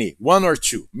 Not many, 1 or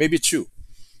 2, maybe 2.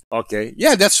 Okay?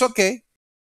 Yeah, that's okay.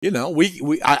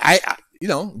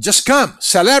 just come.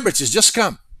 Celebrities, just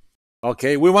come.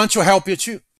 Okay, we want to help you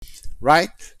too, right?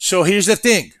 So here's the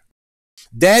thing.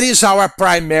 That is our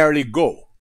primary goal,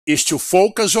 is to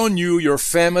focus on you, your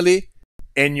family,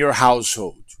 and your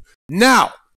household.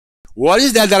 Now, what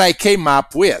is that I came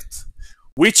up with,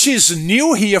 which is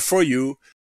new here for you,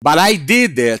 but I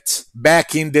did it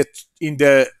back in the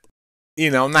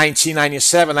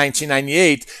 1997,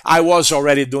 1998. I was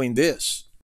already doing this.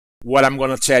 What I'm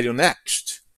going to tell you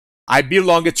next. I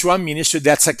belonged to a ministry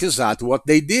that's exactly what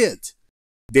they did.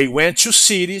 They went to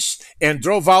cities and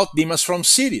drove out demons from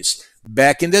cities.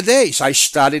 Back in the days, I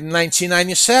started in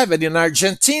 1997 in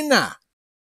Argentina.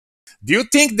 Do you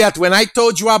think that when I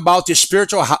told you about the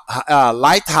spiritual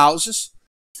lighthouses,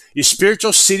 the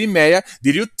spiritual city mayor,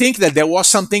 did you think that there was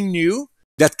something new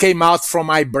that came out from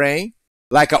my brain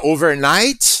like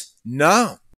overnight?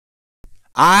 No.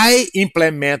 I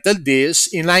implemented this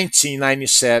in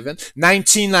 1997,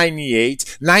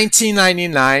 1998,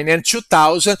 1999, and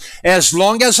 2000. As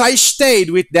long as I stayed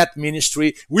with that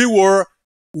ministry, we were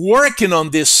working on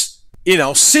this,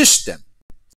 system.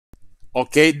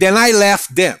 Okay, then I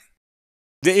left them.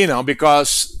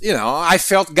 Because, I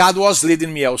felt God was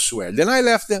leading me elsewhere. Then I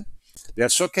left them.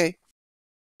 That's okay.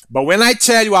 But when I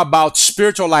tell you about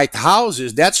spiritual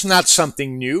lighthouses, that's not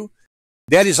something new.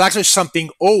 That is actually something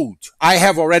old. I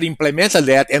have already implemented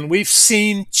that, and we've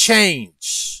seen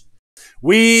change.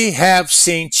 We have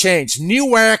seen change.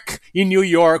 Newark in New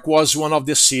York was one of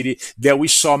the cities that we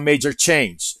saw major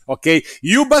change. Okay,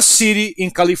 Yuba City in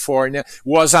California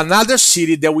was another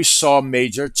city that we saw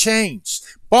major change,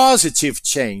 positive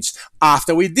change.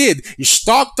 After we did,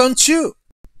 Stockton too.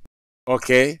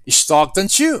 Okay, Stockton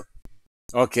too.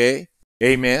 Okay,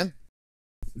 amen.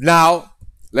 Now,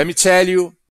 let me tell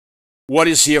you what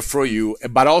is here for you,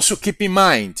 but also keep in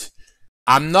mind,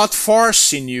 I'm not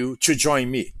forcing you to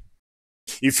join me.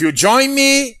 If you join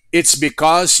me, it's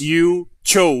because you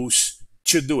chose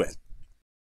to do it.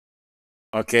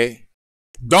 Okay?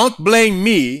 Don't blame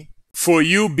me for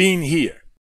you being here.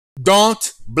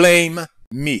 Don't blame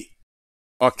me.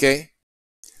 Okay?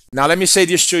 Now let me say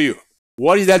this to you.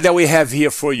 What is that we have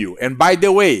here for you? And by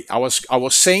the way, I was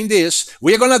saying this.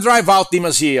 We're going to drive out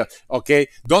demons here. Okay?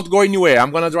 Don't go anywhere.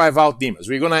 I'm going to drive out demons.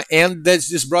 We're going to end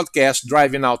this broadcast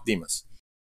driving out demons.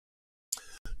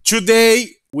 Today,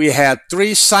 we had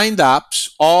 3 signed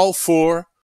ups, all for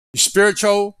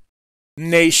spiritual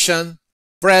nation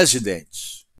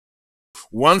presidents.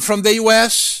 One from the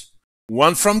US,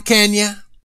 one from Kenya,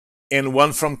 and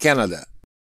one from Canada.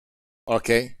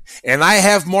 Okay? And I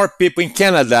have more people in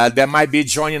Canada that might be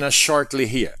joining us shortly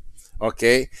here.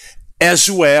 Okay? As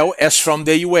well as from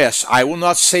the US. I will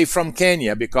not say from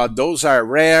Kenya because those are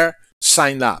rare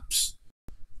sign ups.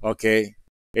 Okay?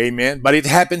 Amen. But it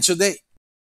happened today.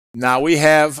 Now we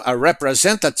have a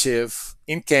representative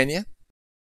in Kenya.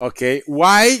 Okay?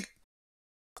 Why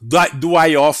do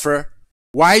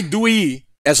we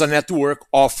as a network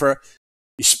offer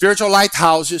spiritual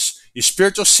lighthouses,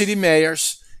 spiritual city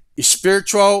mayors,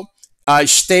 spiritual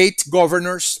state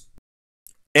governors,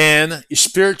 and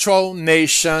spiritual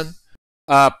nation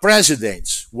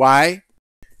presidents? Why?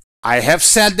 I have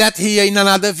said that here in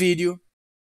another video,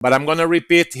 but I'm going to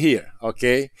repeat here,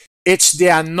 okay? It's the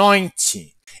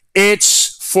anointing.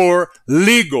 It's for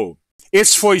legal.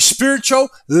 It's for spiritual,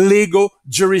 legal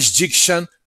jurisdiction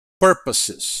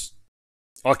purposes.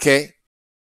 Okay?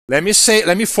 Let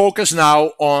me focus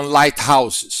now on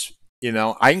lighthouses.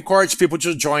 I encourage people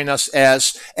to join us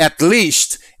at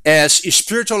least as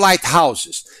spiritual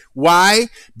lighthouses. Why?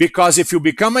 Because if you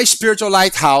become a spiritual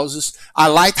lighthouse,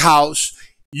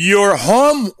 your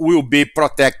home will be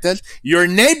protected. Your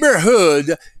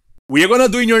neighborhood, we are going to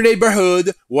do in your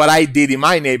neighborhood what I did in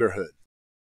my neighborhood.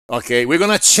 Okay? We're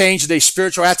going to change the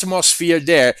spiritual atmosphere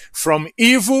there from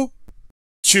evil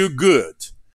to good.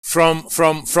 From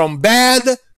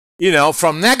bad,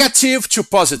 from negative to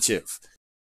positive.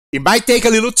 It might take a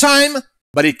little time,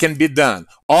 but it can be done.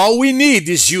 All we need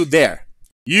is you there.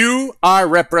 You are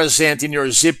representing your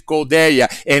zip code area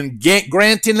and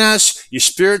granting us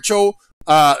spiritual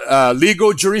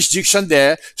legal jurisdiction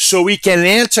there so we can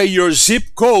enter your zip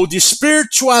code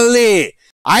spiritually.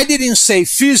 I didn't say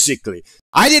physically.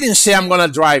 I didn't say I'm going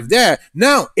to drive there.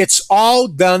 No, it's all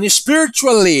done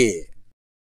spiritually.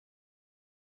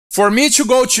 For me to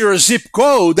go to your zip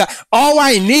code, all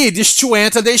I need is to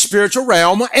enter the spiritual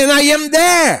realm, and I am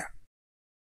there.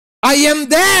 I am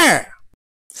there.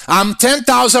 I'm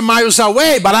 10,000 miles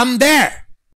away, but I'm there.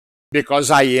 Because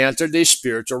I entered the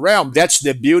spiritual realm. That's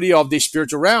the beauty of the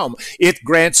spiritual realm. It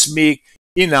grants me,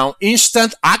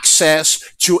 instant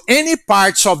access to any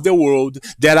parts of the world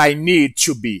that I need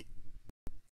to be.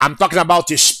 I'm talking about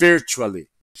spiritually.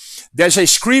 There's a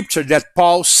scripture that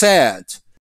Paul said.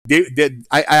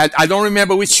 I don't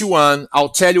remember which one. I'll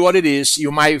tell you what it is.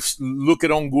 You might look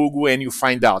it on Google and you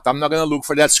find out. I'm not going to look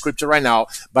for that scripture right now,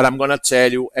 but I'm going to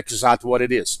tell you exactly what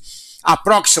it is.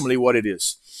 Approximately what it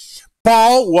is.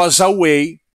 Paul was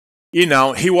away,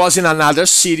 he was in another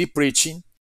city preaching,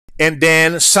 and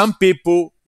then some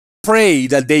people prayed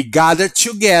that they gathered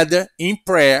together in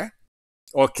prayer,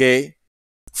 okay,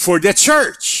 for the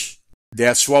church.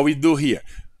 That's what we do here.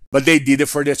 But they did it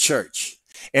for the church.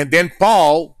 And then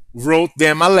Paul wrote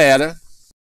them a letter,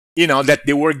 that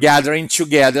they were gathering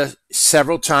together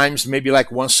several times, maybe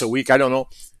like once a week, I don't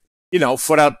know,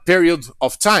 for a period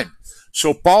of time.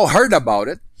 So Paul heard about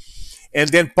it. And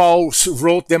then Paul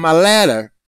wrote them a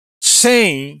letter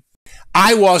saying,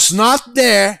 I was not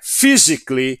there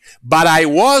physically, but I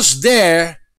was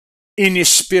there in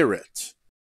spirit.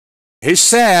 He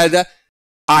said,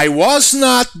 I was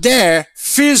not there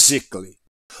physically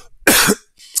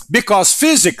because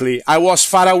physically I was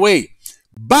far away,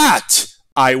 but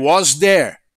I was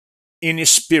there in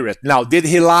spirit. Now, did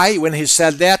he lie when he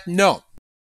said that? No.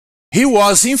 He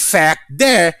was in fact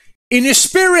there in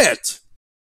spirit.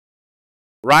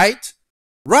 Right?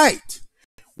 Right.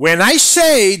 When I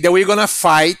say that we're going to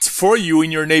fight for you in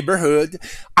your neighborhood,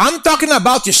 I'm talking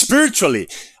about you spiritually.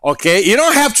 Okay? You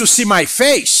don't have to see my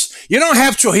face. You don't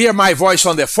have to hear my voice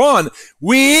on the phone.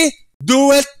 We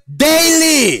do it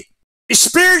daily,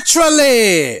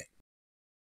 spiritually.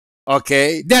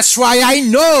 Okay? That's why I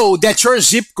know that your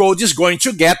zip code is going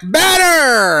to get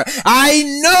better. I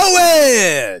know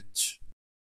it.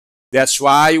 That's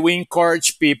why we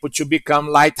encourage people to become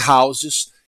lighthouses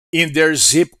in their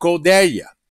zip code area.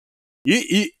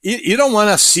 You don't want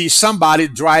to see somebody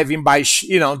driving by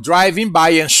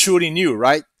and shooting you,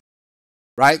 right?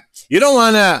 Right? You don't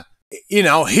want to,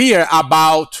 hear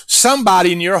about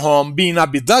somebody in your home being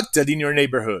abducted in your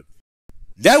neighborhood.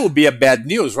 That would be a bad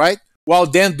news, right? Well,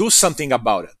 then do something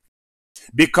about it.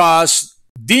 Because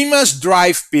demons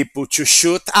drive people to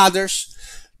shoot others.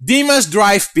 Demons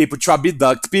drive people to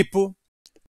abduct people.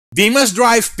 Demons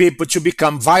drive people to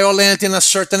become violent in a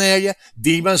certain area.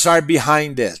 Demons are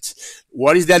behind it.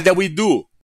 What is that we do?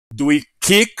 Do we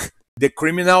kick the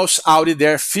criminals out of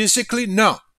there physically?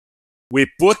 No. We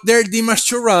put their demons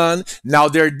to run. Now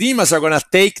their demons are going to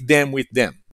take them with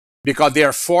them. Because they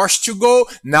are forced to go,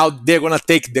 now they're going to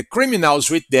take the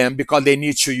criminals with them because they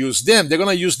need to use them. They're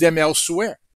going to use them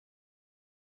elsewhere.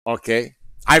 Okay?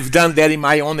 I've done that in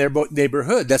my own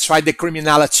neighborhood. That's why the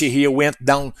criminality here went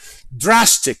down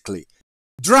drastically.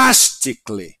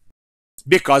 Drastically.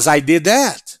 Because I did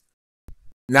that.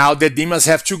 Now the demons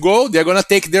have to go. They're going to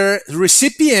take their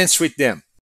recipients with them.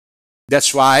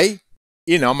 That's why,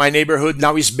 my neighborhood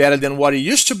now is better than what it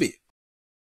used to be.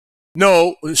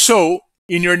 No, so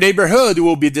in your neighborhood, it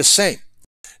will be the same.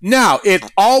 Now, it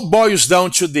all boils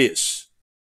down to this.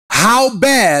 How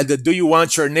bad do you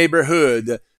want your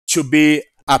neighborhood to be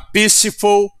a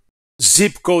peaceful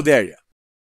zip code area?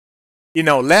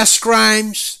 Less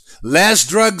crimes, less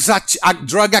drug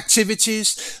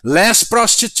activities, less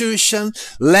prostitution,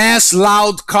 less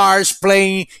loud cars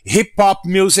playing hip-hop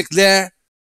music there,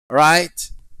 right?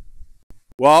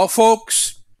 Well,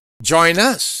 folks, join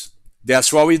us.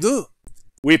 That's what we do.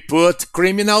 We put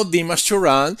criminal demons to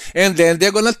run, and then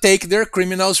they're going to take their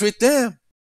criminals with them.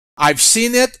 I've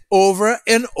seen it over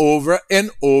and over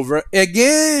and over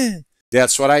again.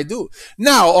 That's what I do.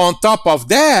 Now, on top of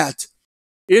that,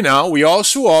 we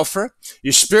also offer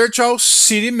a spiritual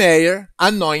city mayor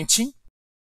anointing.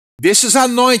 This is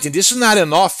anointing. This is not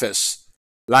an office.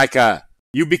 Like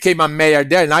you became a mayor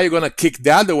there, now you're going to kick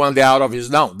the other one out of his.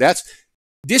 No,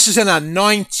 this is an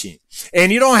anointing.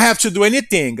 And you don't have to do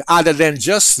anything other than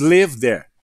just live there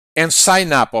and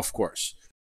sign up, of course.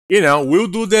 We'll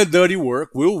do the dirty work.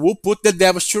 We'll put the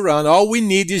devils to run. All we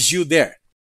need is you there,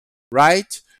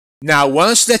 right? Now,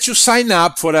 once that you sign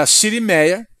up for a city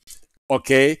mayor,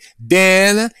 okay,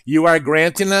 then you are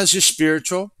granting us a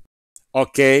spiritual,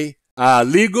 okay,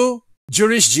 legal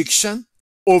jurisdiction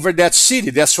over that city.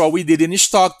 That's what we did in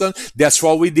Stockton. That's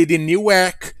what we did in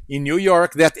Newark, New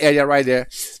York, that area right there.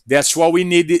 That's what we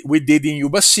did in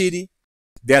Yuba City.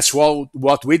 That's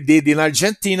what we did in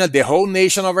Argentina, the whole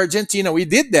nation of Argentina. We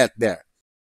did that there.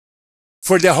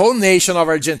 For the whole nation of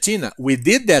Argentina, we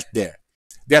did that there.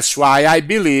 That's why I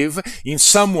believe in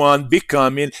someone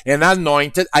becoming an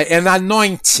anointing,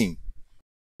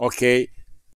 okay,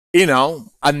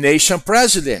 a nation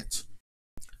president.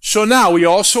 So now we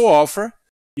also offer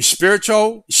a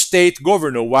spiritual state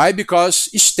governor. Why? Because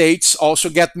states also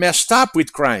get messed up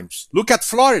with crimes. Look at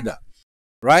Florida,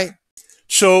 right?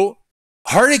 So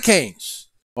hurricanes,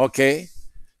 okay?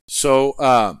 So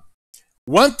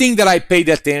one thing that I paid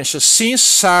attention since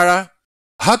Sarah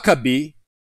Huckabee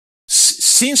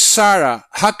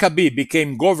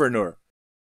became governor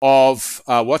of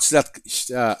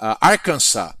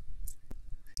Arkansas,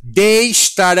 they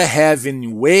started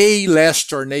having way less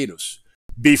tornadoes.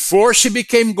 Before she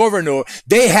became governor,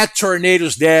 they had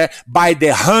tornadoes there by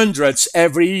the hundreds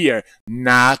every year.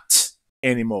 Not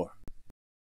anymore.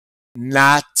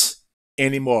 Not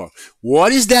anymore.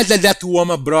 What is that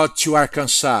woman brought to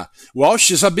Arkansas? Well,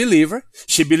 she's a believer.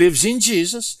 She believes in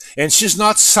Jesus, and she's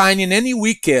not signing any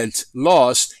wicked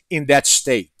laws in that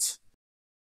state.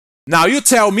 Now, you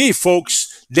tell me,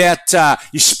 folks, that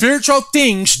spiritual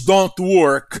things don't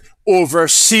work over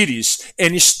cities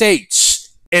and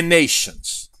states and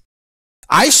nations.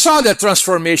 I saw the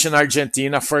transformation in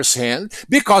Argentina firsthand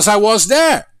because I was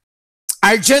there.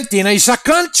 Argentina is a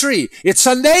country. It's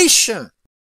a nation.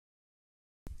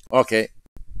 Okay.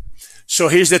 So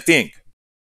here's the thing.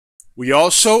 We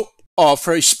also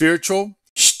offer a spiritual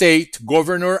state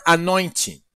governor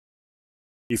anointing.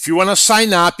 If you want to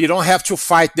sign up, you don't have to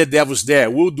fight the devils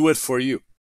there. We'll do it for you.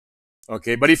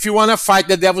 Okay. But if you want to fight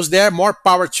the devils there, more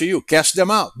power to you. Cast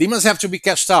them out. Demons have to be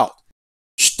cast out.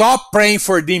 Stop praying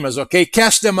for demons, okay?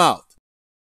 Cast them out.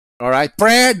 All right?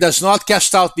 Prayer does not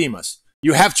cast out demons.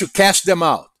 You have to cast them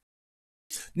out.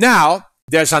 Now,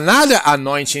 there's another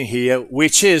anointing here,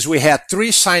 which is we had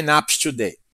 3 sign-ups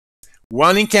today.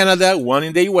 One in Canada, one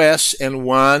in the US, and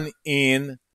one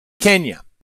in Kenya.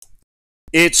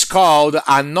 It's called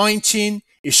anointing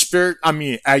a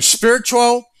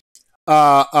spiritual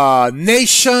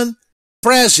nation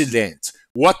president.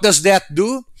 What does that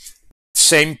do?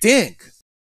 Same thing.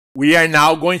 We are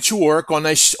now going to work on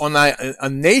a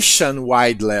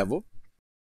nationwide level.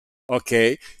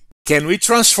 Okay. Can we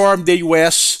transform the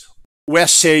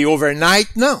USA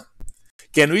overnight? No.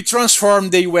 Can we transform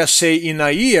the USA in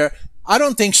a year? I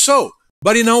don't think so.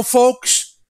 But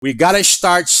folks, we gotta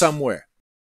start somewhere.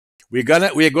 We're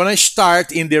gonna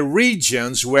start in the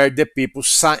regions where the people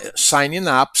signed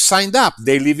up.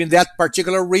 They live in that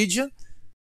particular region.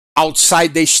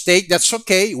 Outside the state, that's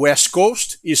okay. West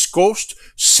Coast, East Coast,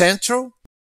 Central,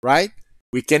 right?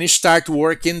 We can start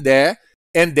working there,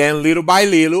 and then little by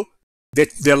little,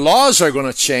 the laws are going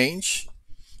to change.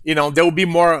 There will be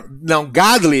more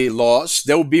godly laws.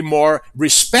 There will be more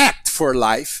respect for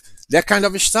life, that kind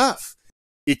of stuff.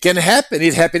 It can happen.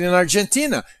 It happened in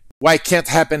Argentina. Why can't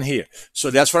happen here? So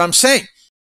that's what I'm saying.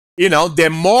 The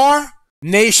more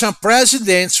nation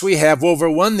presidents we have over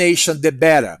one nation, the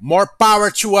better. More power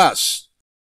to us.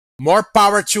 More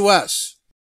power to us.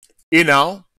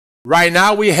 Right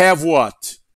now we have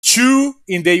what? 2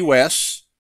 in the US.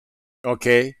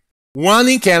 Okay. 1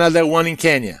 in Canada, 1 in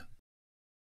Kenya.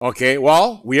 Okay.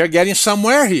 Well, we are getting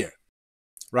somewhere here.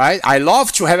 Right? I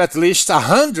love to have at least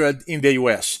 100 in the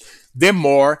US. The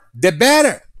more, the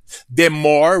better. The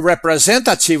more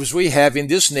representatives we have in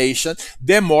this nation,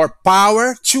 the more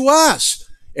power to us.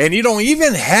 And you don't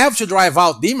even have to drive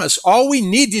out demons. All we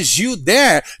need is you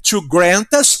there to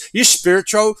grant us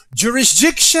spiritual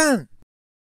jurisdiction.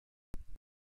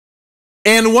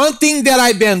 And one thing that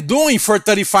I've been doing for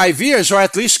 35 years, or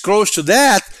at least close to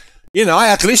that,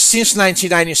 at least since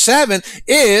 1997,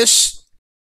 is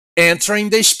entering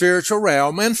the spiritual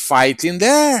realm and fighting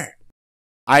there.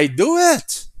 I do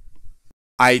it.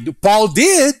 Paul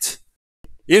did.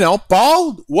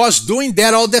 Paul was doing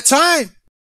that all the time.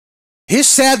 He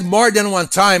said more than one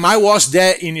time, I was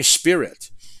there in spirit.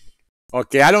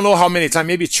 Okay, I don't know how many times,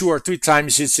 maybe 2 or 3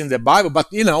 times it's in the Bible, but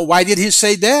why did he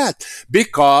say that?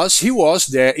 Because he was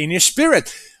there in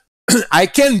spirit. I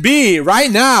can be right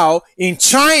now in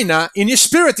China in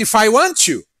spirit if I want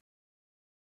to.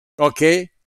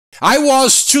 Okay, I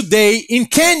was today in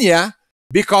Kenya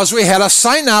because we had a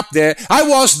sign up there. I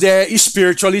was there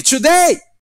spiritually today.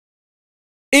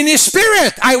 In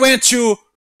spirit, I went to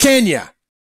Kenya.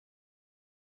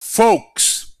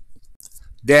 Folks,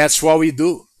 that's what we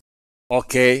do.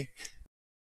 Okay?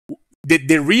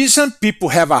 The reason people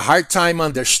have a hard time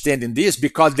understanding this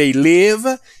because they live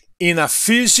in a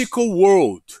physical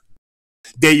world.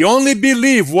 They only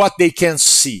believe what they can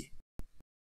see.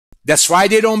 That's why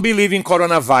they don't believe in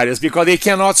coronavirus, because they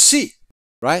cannot see,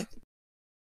 right?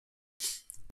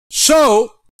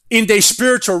 So, in the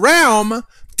spiritual realm,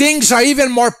 things are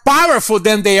even more powerful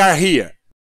than they are here.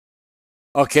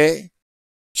 Okay?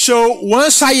 So,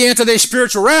 once I enter the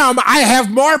spiritual realm, I have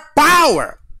more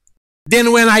power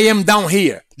than when I am down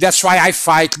here. That's why I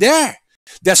fight there.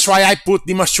 That's why I put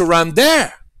demons to run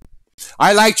there.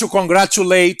 I like to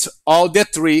congratulate all the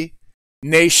 3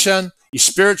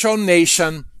 spiritual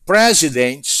nation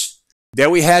presidents that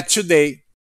we had today.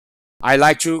 I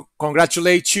like to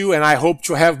congratulate you, and I hope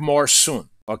to have more soon.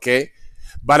 Okay?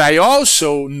 But I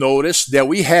also noticed that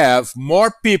we have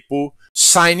more people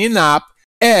signing up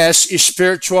as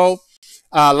spiritual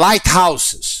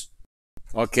lighthouses.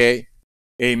 Okay?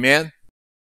 Amen.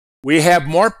 We have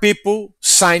more people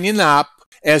signing up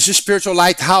as spiritual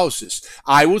lighthouses.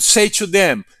 I would say to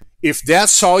them, if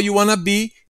that's all you want to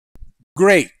be,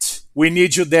 great. We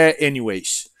need you there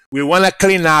anyways. We want to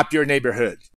clean up your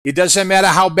neighborhood. It doesn't matter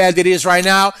how bad it is right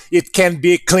now, it can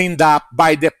be cleaned up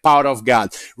by the power of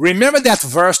God. Remember that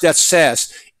verse that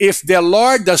says, if the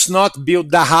Lord does not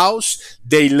build the house,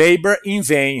 they labor in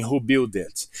vain who build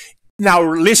it. Now,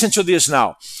 listen to this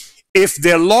now. If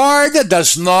the Lord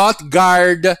does not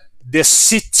guard the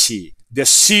city,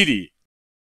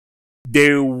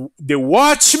 the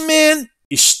watchmen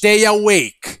stay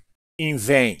awake in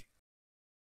vain.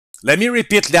 Let me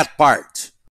repeat that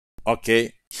part.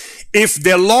 Okay? If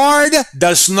the Lord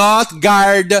does not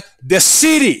guard the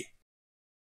city,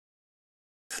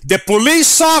 the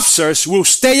police officers will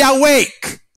stay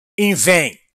awake in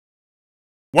vain.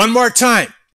 One more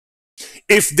time.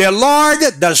 If the Lord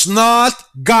does not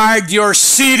guard your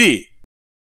city,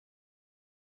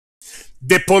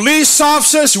 the police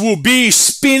officers will be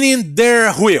spinning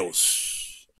their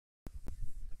wheels.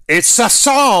 It's a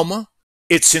psalm.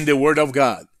 It's in the Word of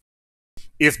God.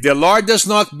 If the Lord does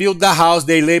not build the house,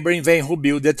 they labor in vain who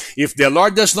build it. If the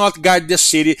Lord does not guard the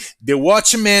city, the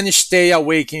watchmen stay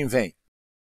awake in vain.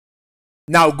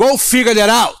 Now go figure that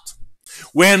out.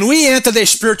 When we enter the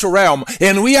spiritual realm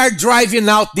and we are driving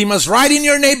out demons right in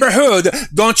your neighborhood,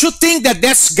 don't you think that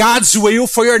that's God's will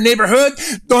for your neighborhood?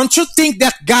 Don't you think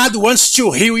that God wants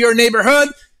to heal your neighborhood?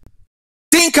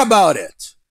 Think about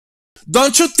it.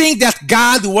 Don't you think that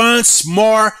God wants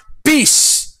more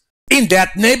peace in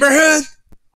that neighborhood?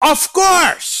 Of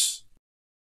course.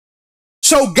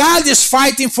 So God is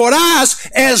fighting for us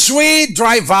as we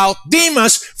drive out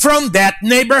demons from that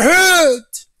neighborhood.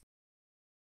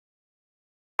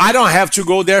 I don't have to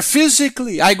go there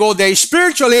physically. I go there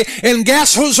spiritually, and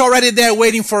guess who's already there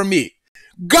waiting for me?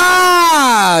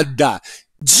 God!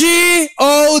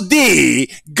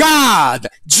 G-O-D! God!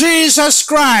 Jesus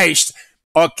Christ!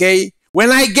 Okay? When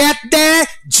I get there,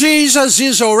 Jesus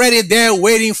is already there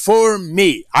waiting for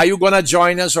me. Are you going to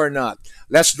join us or not?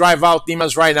 Let's drive out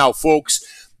demons right now, folks.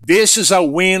 This is a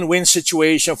win-win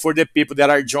situation for the people that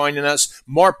are joining us.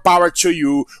 More power to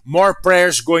you. More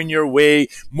prayers going your way.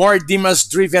 More demons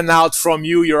driven out from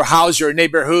you, your house, your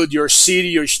neighborhood, your city,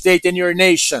 your state, and your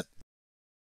nation.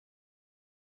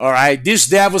 All right? These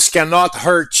devils cannot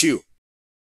hurt you.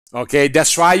 Okay?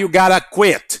 That's why you got to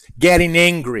quit getting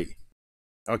angry.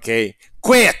 Okay?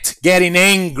 Quit getting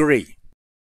angry.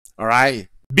 All right?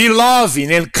 Be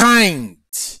loving and kind.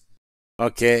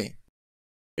 Okay?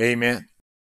 Amen.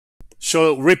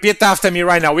 So repeat after me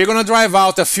right now. We're going to drive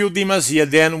out a few demons here,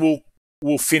 then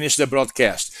we'll finish the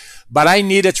broadcast. But I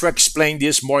needed to explain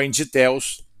this more in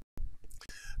details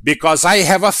because I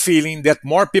have a feeling that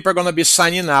more people are going to be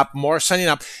signing up, more signing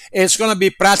up. It's going to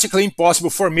be practically impossible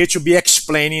for me to be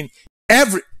explaining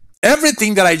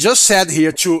everything that I just said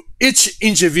here to each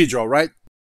individual, right?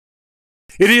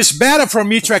 It is better for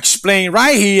me to explain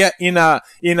right here in a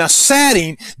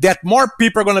setting that more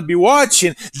people are going to be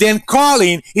watching than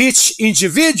calling each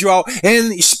individual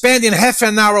and spending half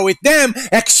an hour with them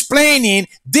explaining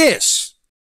this.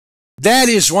 That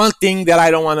is one thing that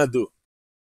I don't want to do.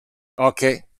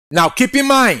 Okay? Now keep in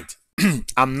mind,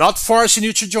 I'm not forcing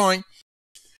you to join.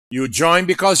 You join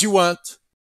because you want.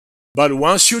 But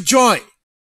once you join,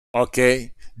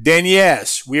 okay, then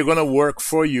yes, we're going to work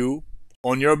for you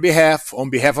on your behalf,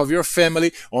 on behalf of your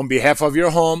family, on behalf of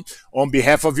your home, on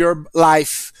behalf of your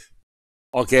life.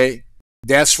 Okay?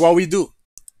 That's what we do.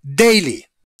 Daily.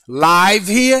 Live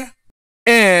here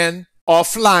and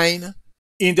offline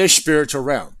in the spiritual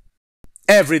realm.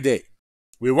 Every day.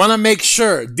 We want to make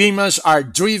sure demons are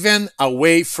driven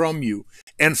away from you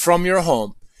and from your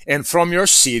home and from your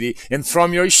city and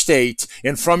from your state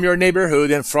and from your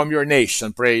neighborhood and from your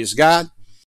nation. Praise God.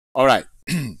 All right.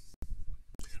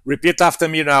 Repeat after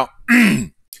me now.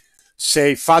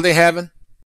 Say, Father in heaven,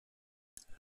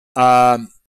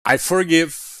 I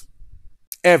forgive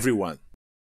everyone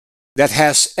that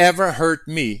has ever hurt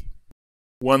me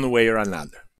one way or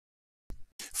another.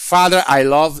 Father,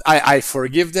 I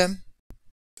forgive them.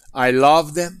 I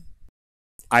love them.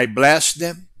 I bless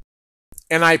them.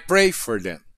 And I pray for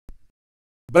them.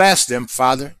 Bless them,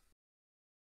 Father.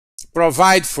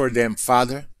 Provide for them,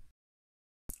 Father.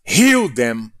 Heal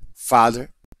them, Father.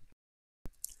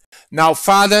 Now,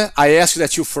 Father, I ask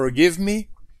that you forgive me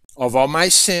of all my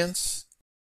sins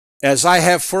as I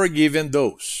have forgiven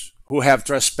those who have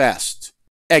trespassed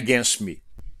against me.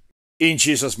 In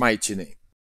Jesus' mighty name.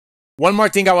 One more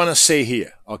thing I want to say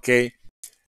here, okay?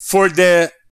 For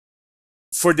the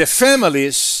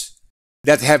families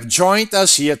that have joined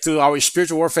us here through our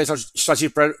Spiritual Warfare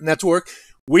Strategic Prayer Network,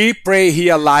 we pray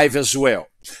here live as well.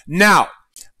 Now,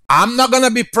 I'm not going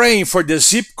to be praying for the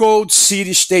zip code,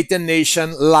 city, state, and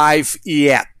nation live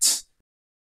yet.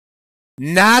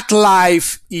 Not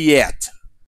live yet.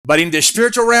 But in the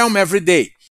spiritual realm, every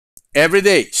day,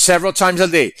 several times a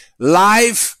day.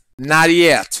 Live, not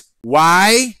yet.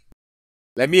 Why?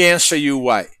 Let me answer you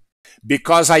why.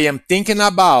 Because I am thinking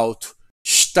about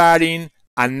starting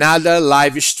another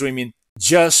live streaming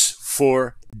just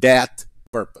for that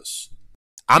purpose.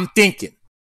 I'm thinking.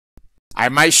 I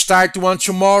might start one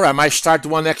tomorrow. I might start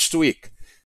one next week.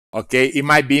 Okay? It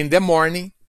might be in the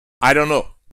morning. I don't know.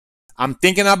 I'm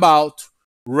thinking about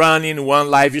running one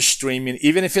live streaming,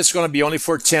 even if it's going to be only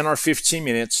for 10 or 15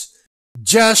 minutes,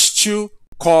 just to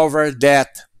cover that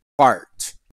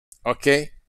part. Okay?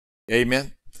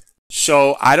 Amen.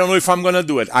 So I don't know if I'm going to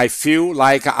do it. I feel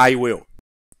like I will.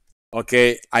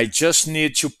 Okay? I just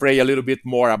need to pray a little bit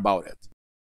more about it.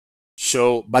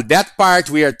 So, but that part,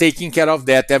 we are taking care of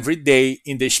that every day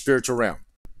in the spiritual realm.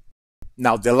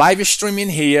 Now, the live streaming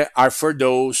here are for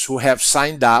those who have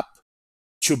signed up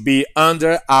to be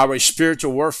under our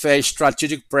spiritual warfare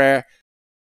strategic prayer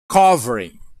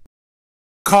covering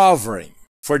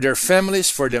for their families,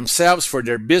 for themselves, for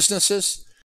their businesses,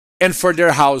 and for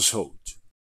their household.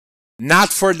 Not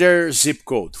for their zip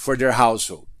code, for their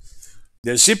household.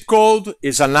 The zip code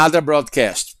is another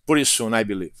broadcast, pretty soon, I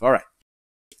believe. All right.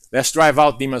 Let's drive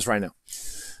out demons right now.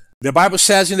 The Bible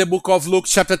says in the book of Luke,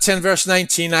 chapter 10, verse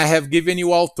 19, I have given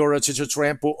you authority to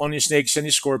trample on snakes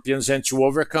and scorpions and to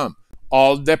overcome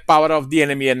all the power of the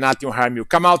enemy, and nothing will harm you.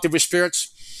 Come out, evil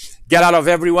spirits. Get out of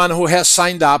everyone who has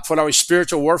signed up for our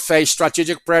spiritual warfare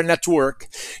strategic prayer network.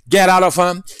 Get out of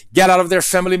them. Get out of their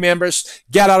family members.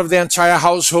 Get out of the entire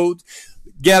household.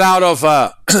 Get out of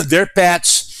their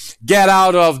pets. Get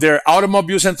out of their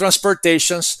automobiles and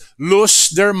transportations. Lose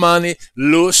their money.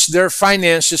 Lose their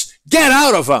finances. Get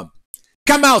out of them.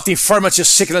 Come out, infirmity,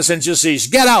 sickness, and disease.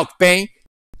 Get out, pain.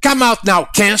 Come out now,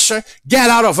 cancer. Get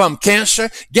out of them,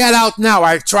 cancer. Get out now,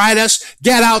 arthritis.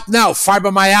 Get out now,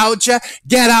 fibromyalgia.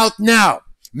 Get out now,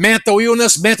 mental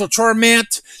illness, mental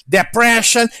torment,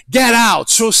 depression. Get out,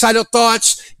 suicidal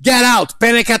thoughts. Get out,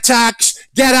 panic attacks.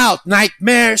 Get out,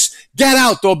 nightmares. Get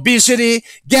out, obesity.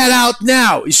 Get out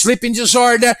now, sleeping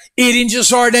disorder, eating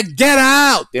disorder. Get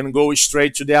out and go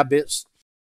straight to the abyss.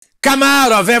 Come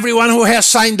out of everyone who has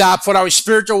signed up for our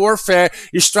spiritual warfare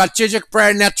strategic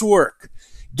prayer network.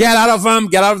 Get out of them,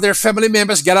 get out of their family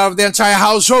members, get out of the entire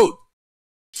household.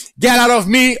 Get out of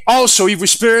me also, evil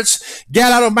spirits.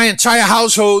 Get out of my entire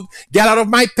household. Get out of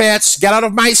my pets. Get out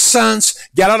of my sons.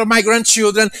 Get out of my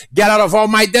grandchildren. Get out of all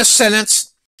my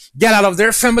descendants. Get out of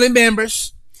their family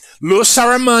members. Lose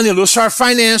our money, lose our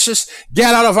finances.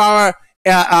 Get out of our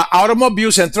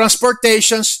automobiles and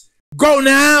transportations. Go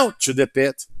now to the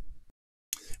pit.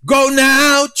 Go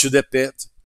now to the pit.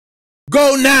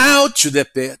 Go now to the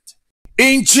pit.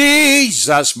 In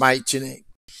Jesus' mighty name.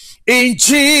 In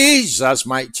Jesus'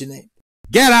 mighty name.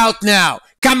 Get out now.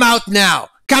 Come out now.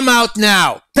 Come out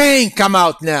now. Pain, come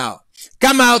out now.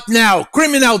 Come out now.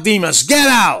 Criminal demons, get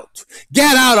out.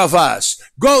 Get out of us.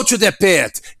 Go to the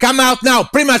pit. Come out now.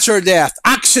 Premature death.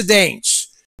 Accidents.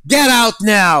 Get out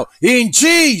now. In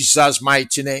Jesus'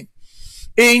 mighty name.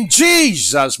 In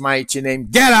Jesus' mighty name.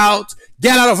 Get out.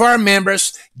 Get out of our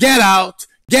members. Get out.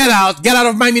 Get out. Get out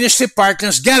of my ministry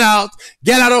partners. Get out.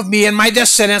 Get out of me and my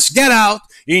descendants. Get out.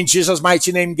 In Jesus'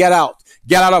 mighty name, get out.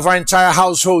 Get out of our entire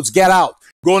households. Get out.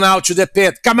 Go now to the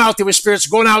pit. Come out, evil spirits.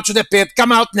 Go now to the pit.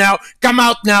 Come out now. Come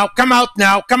out now. Come out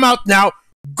now. Come out now.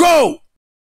 Go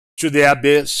to the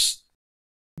abyss.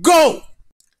 Go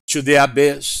to the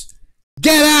abyss.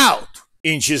 Get out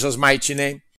in Jesus' mighty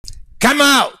name. Come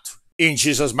out in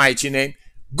Jesus' mighty name.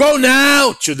 Go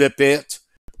now to the pit.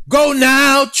 Go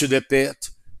now to the pit.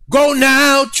 Go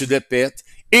now to the pit.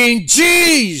 In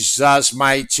Jesus'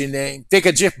 mighty name. Take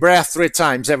a deep breath 3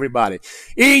 times, everybody.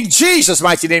 In Jesus'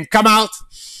 mighty name. Come out.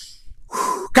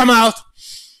 Come out.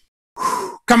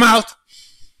 Come out.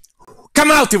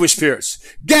 Come out, evil spirits.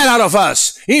 Get out of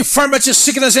us. Infirmity,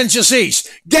 sickness, and disease.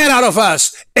 Get out of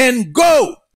us and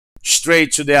go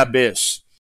straight to the abyss.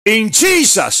 In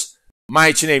Jesus'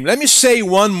 mighty name. Let me say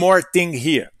one more thing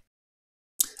here.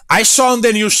 I saw on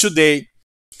the news today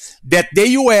that the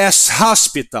U.S.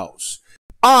 hospitals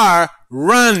are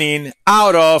running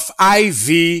out of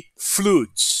IV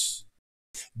fluids.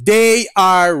 They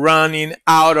are running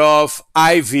out of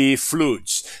IV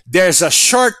fluids. There's a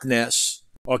shortness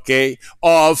okay,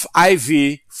 of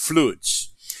IV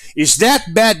fluids. Is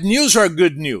that bad news or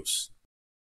good news?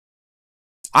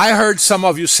 I heard some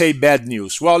of you say bad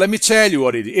news. Well, let me tell you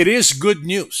what it is. It is good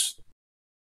news.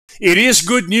 It is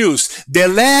good news. The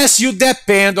less you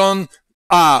depend on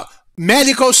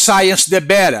medical science, the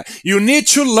better. You need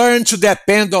to learn to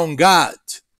depend on God.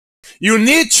 You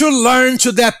need to learn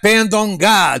to depend on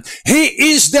God.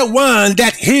 He is the one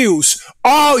that heals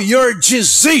all your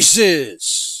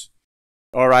diseases.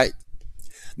 All right.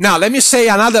 Now, let me say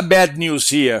another bad news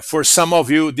here. For some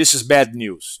of you, this is bad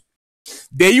news.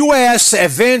 The U.S.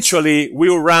 eventually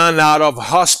will run out of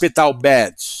hospital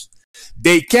beds.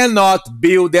 They cannot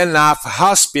build enough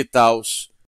hospitals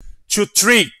to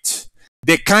treat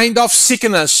the kind of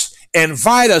sickness and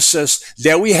viruses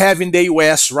that we have in the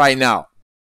U.S. right now.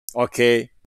 Okay?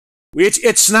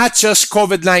 It's not just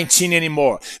COVID-19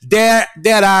 anymore. There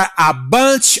are a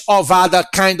bunch of other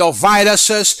kind of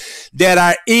viruses that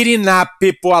are eating up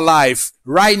people alive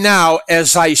right now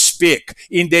as I speak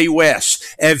in the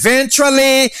US.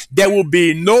 Eventually, there will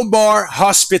be no more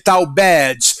hospital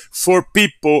beds for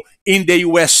people in the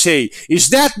USA. Is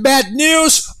that bad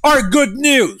news or good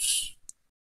news?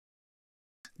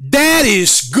 That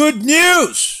is good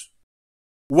news.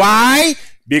 Why?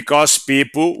 Because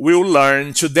people will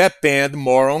learn to depend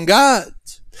more on God.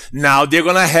 Now they're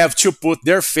going to have to put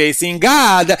their faith in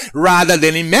God rather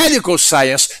than in medical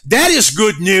science. That is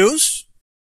good news.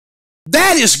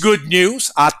 That is good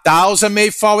news. 1,000 may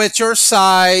fall at your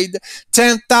side,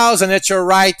 10,000 at your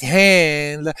right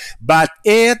hand, but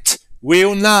it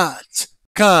will not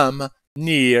come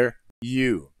near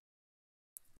you.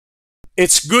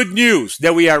 It's good news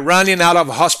that we are running out of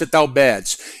hospital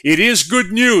beds. It is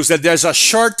good news that there's a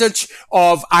shortage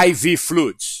of IV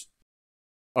fluids.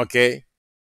 Okay?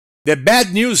 The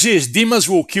bad news is demons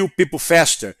will kill people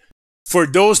faster. For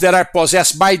those that are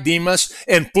possessed by demons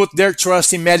and put their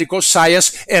trust in medical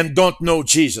science and don't know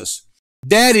Jesus.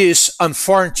 That is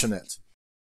unfortunate.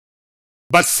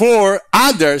 But for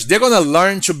others, they're going to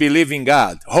learn to believe in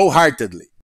God wholeheartedly.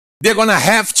 They're going to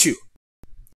have to.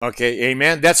 Okay,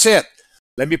 amen? That's it.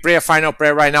 Let me pray a final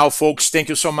prayer right now, folks. Thank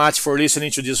you so much for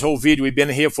listening to this whole video. We've been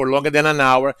here for longer than an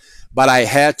hour, but I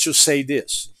had to say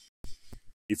this.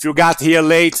 If you got here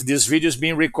late, this video is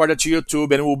being recorded to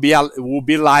YouTube and will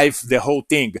be live, the whole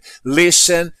thing.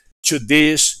 Listen to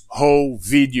this whole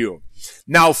video.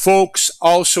 Now, folks,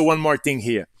 also one more thing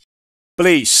here.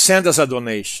 Please send us a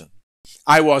donation.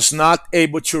 I was not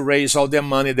able to raise all the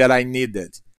money that I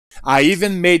needed. I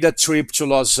even made a trip to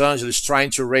Los Angeles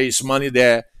trying to raise money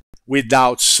there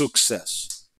without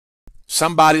success.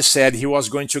 Somebody said he was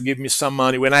going to give me some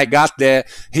money. When I got there,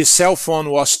 his cell phone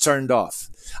was turned off.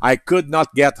 I could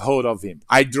not get hold of him.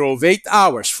 I drove 8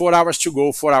 hours, 4 hours to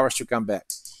go, 4 hours to come back.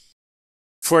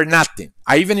 For nothing.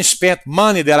 I even spent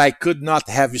money that I could not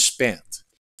have spent.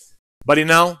 But you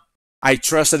know, I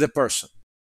trusted the person.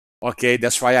 Okay,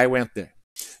 that's why I went there.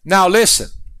 Now listen.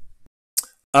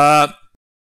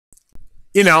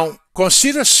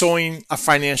 Consider sowing a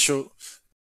financial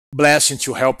blessing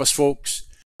to help us, folks.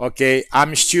 Okay,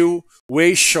 I'm still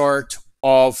way short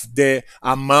of the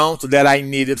amount that I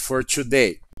needed for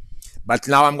today. But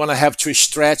now I'm going to have to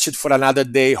stretch it for another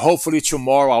day. Hopefully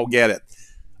tomorrow I'll get it.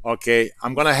 Okay,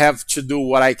 I'm going to have to do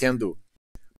what I can do.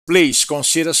 Please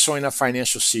consider sowing a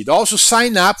financial seed. Also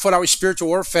sign up for our Spiritual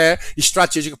Warfare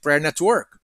Strategic Prayer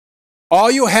Network.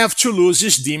 All you have to lose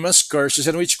is demons, curses,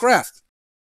 and witchcraft.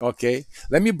 Okay,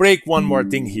 let me break one more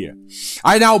thing here.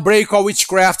 I now break all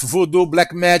witchcraft, voodoo,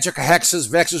 black magic, hexes,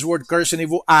 vexes, word curse, and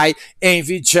evil eye,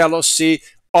 envy, jealousy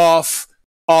of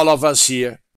all of us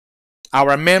here.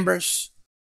 Our members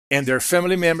and their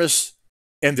family members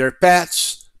and their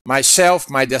pets, myself,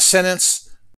 my descendants,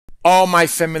 all my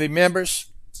family members.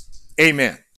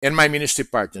 Amen. And my ministry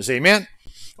partners. Amen.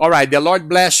 All right, the Lord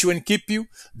bless you and keep you.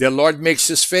 The Lord makes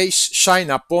his face shine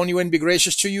upon you and be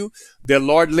gracious to you. The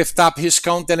Lord lift up his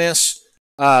countenance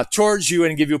towards you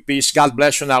and give you peace. God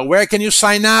bless you. Now, where can you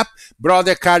sign up?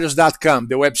 BrotherCarlos.com.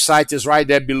 The website is right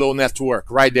there below network,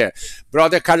 right there.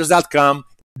 BrotherCarlos.com.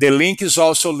 The link is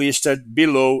also listed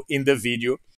below in the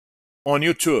video on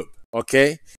YouTube.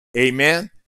 Okay? Amen.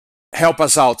 Help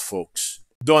us out, folks.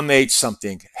 Donate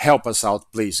something. Help us out,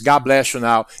 please. God bless you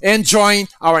now. And join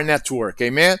our network.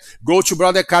 Amen. Go to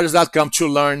brothercarlos.com to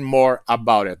learn more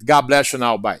about it. God bless you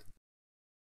now. Bye.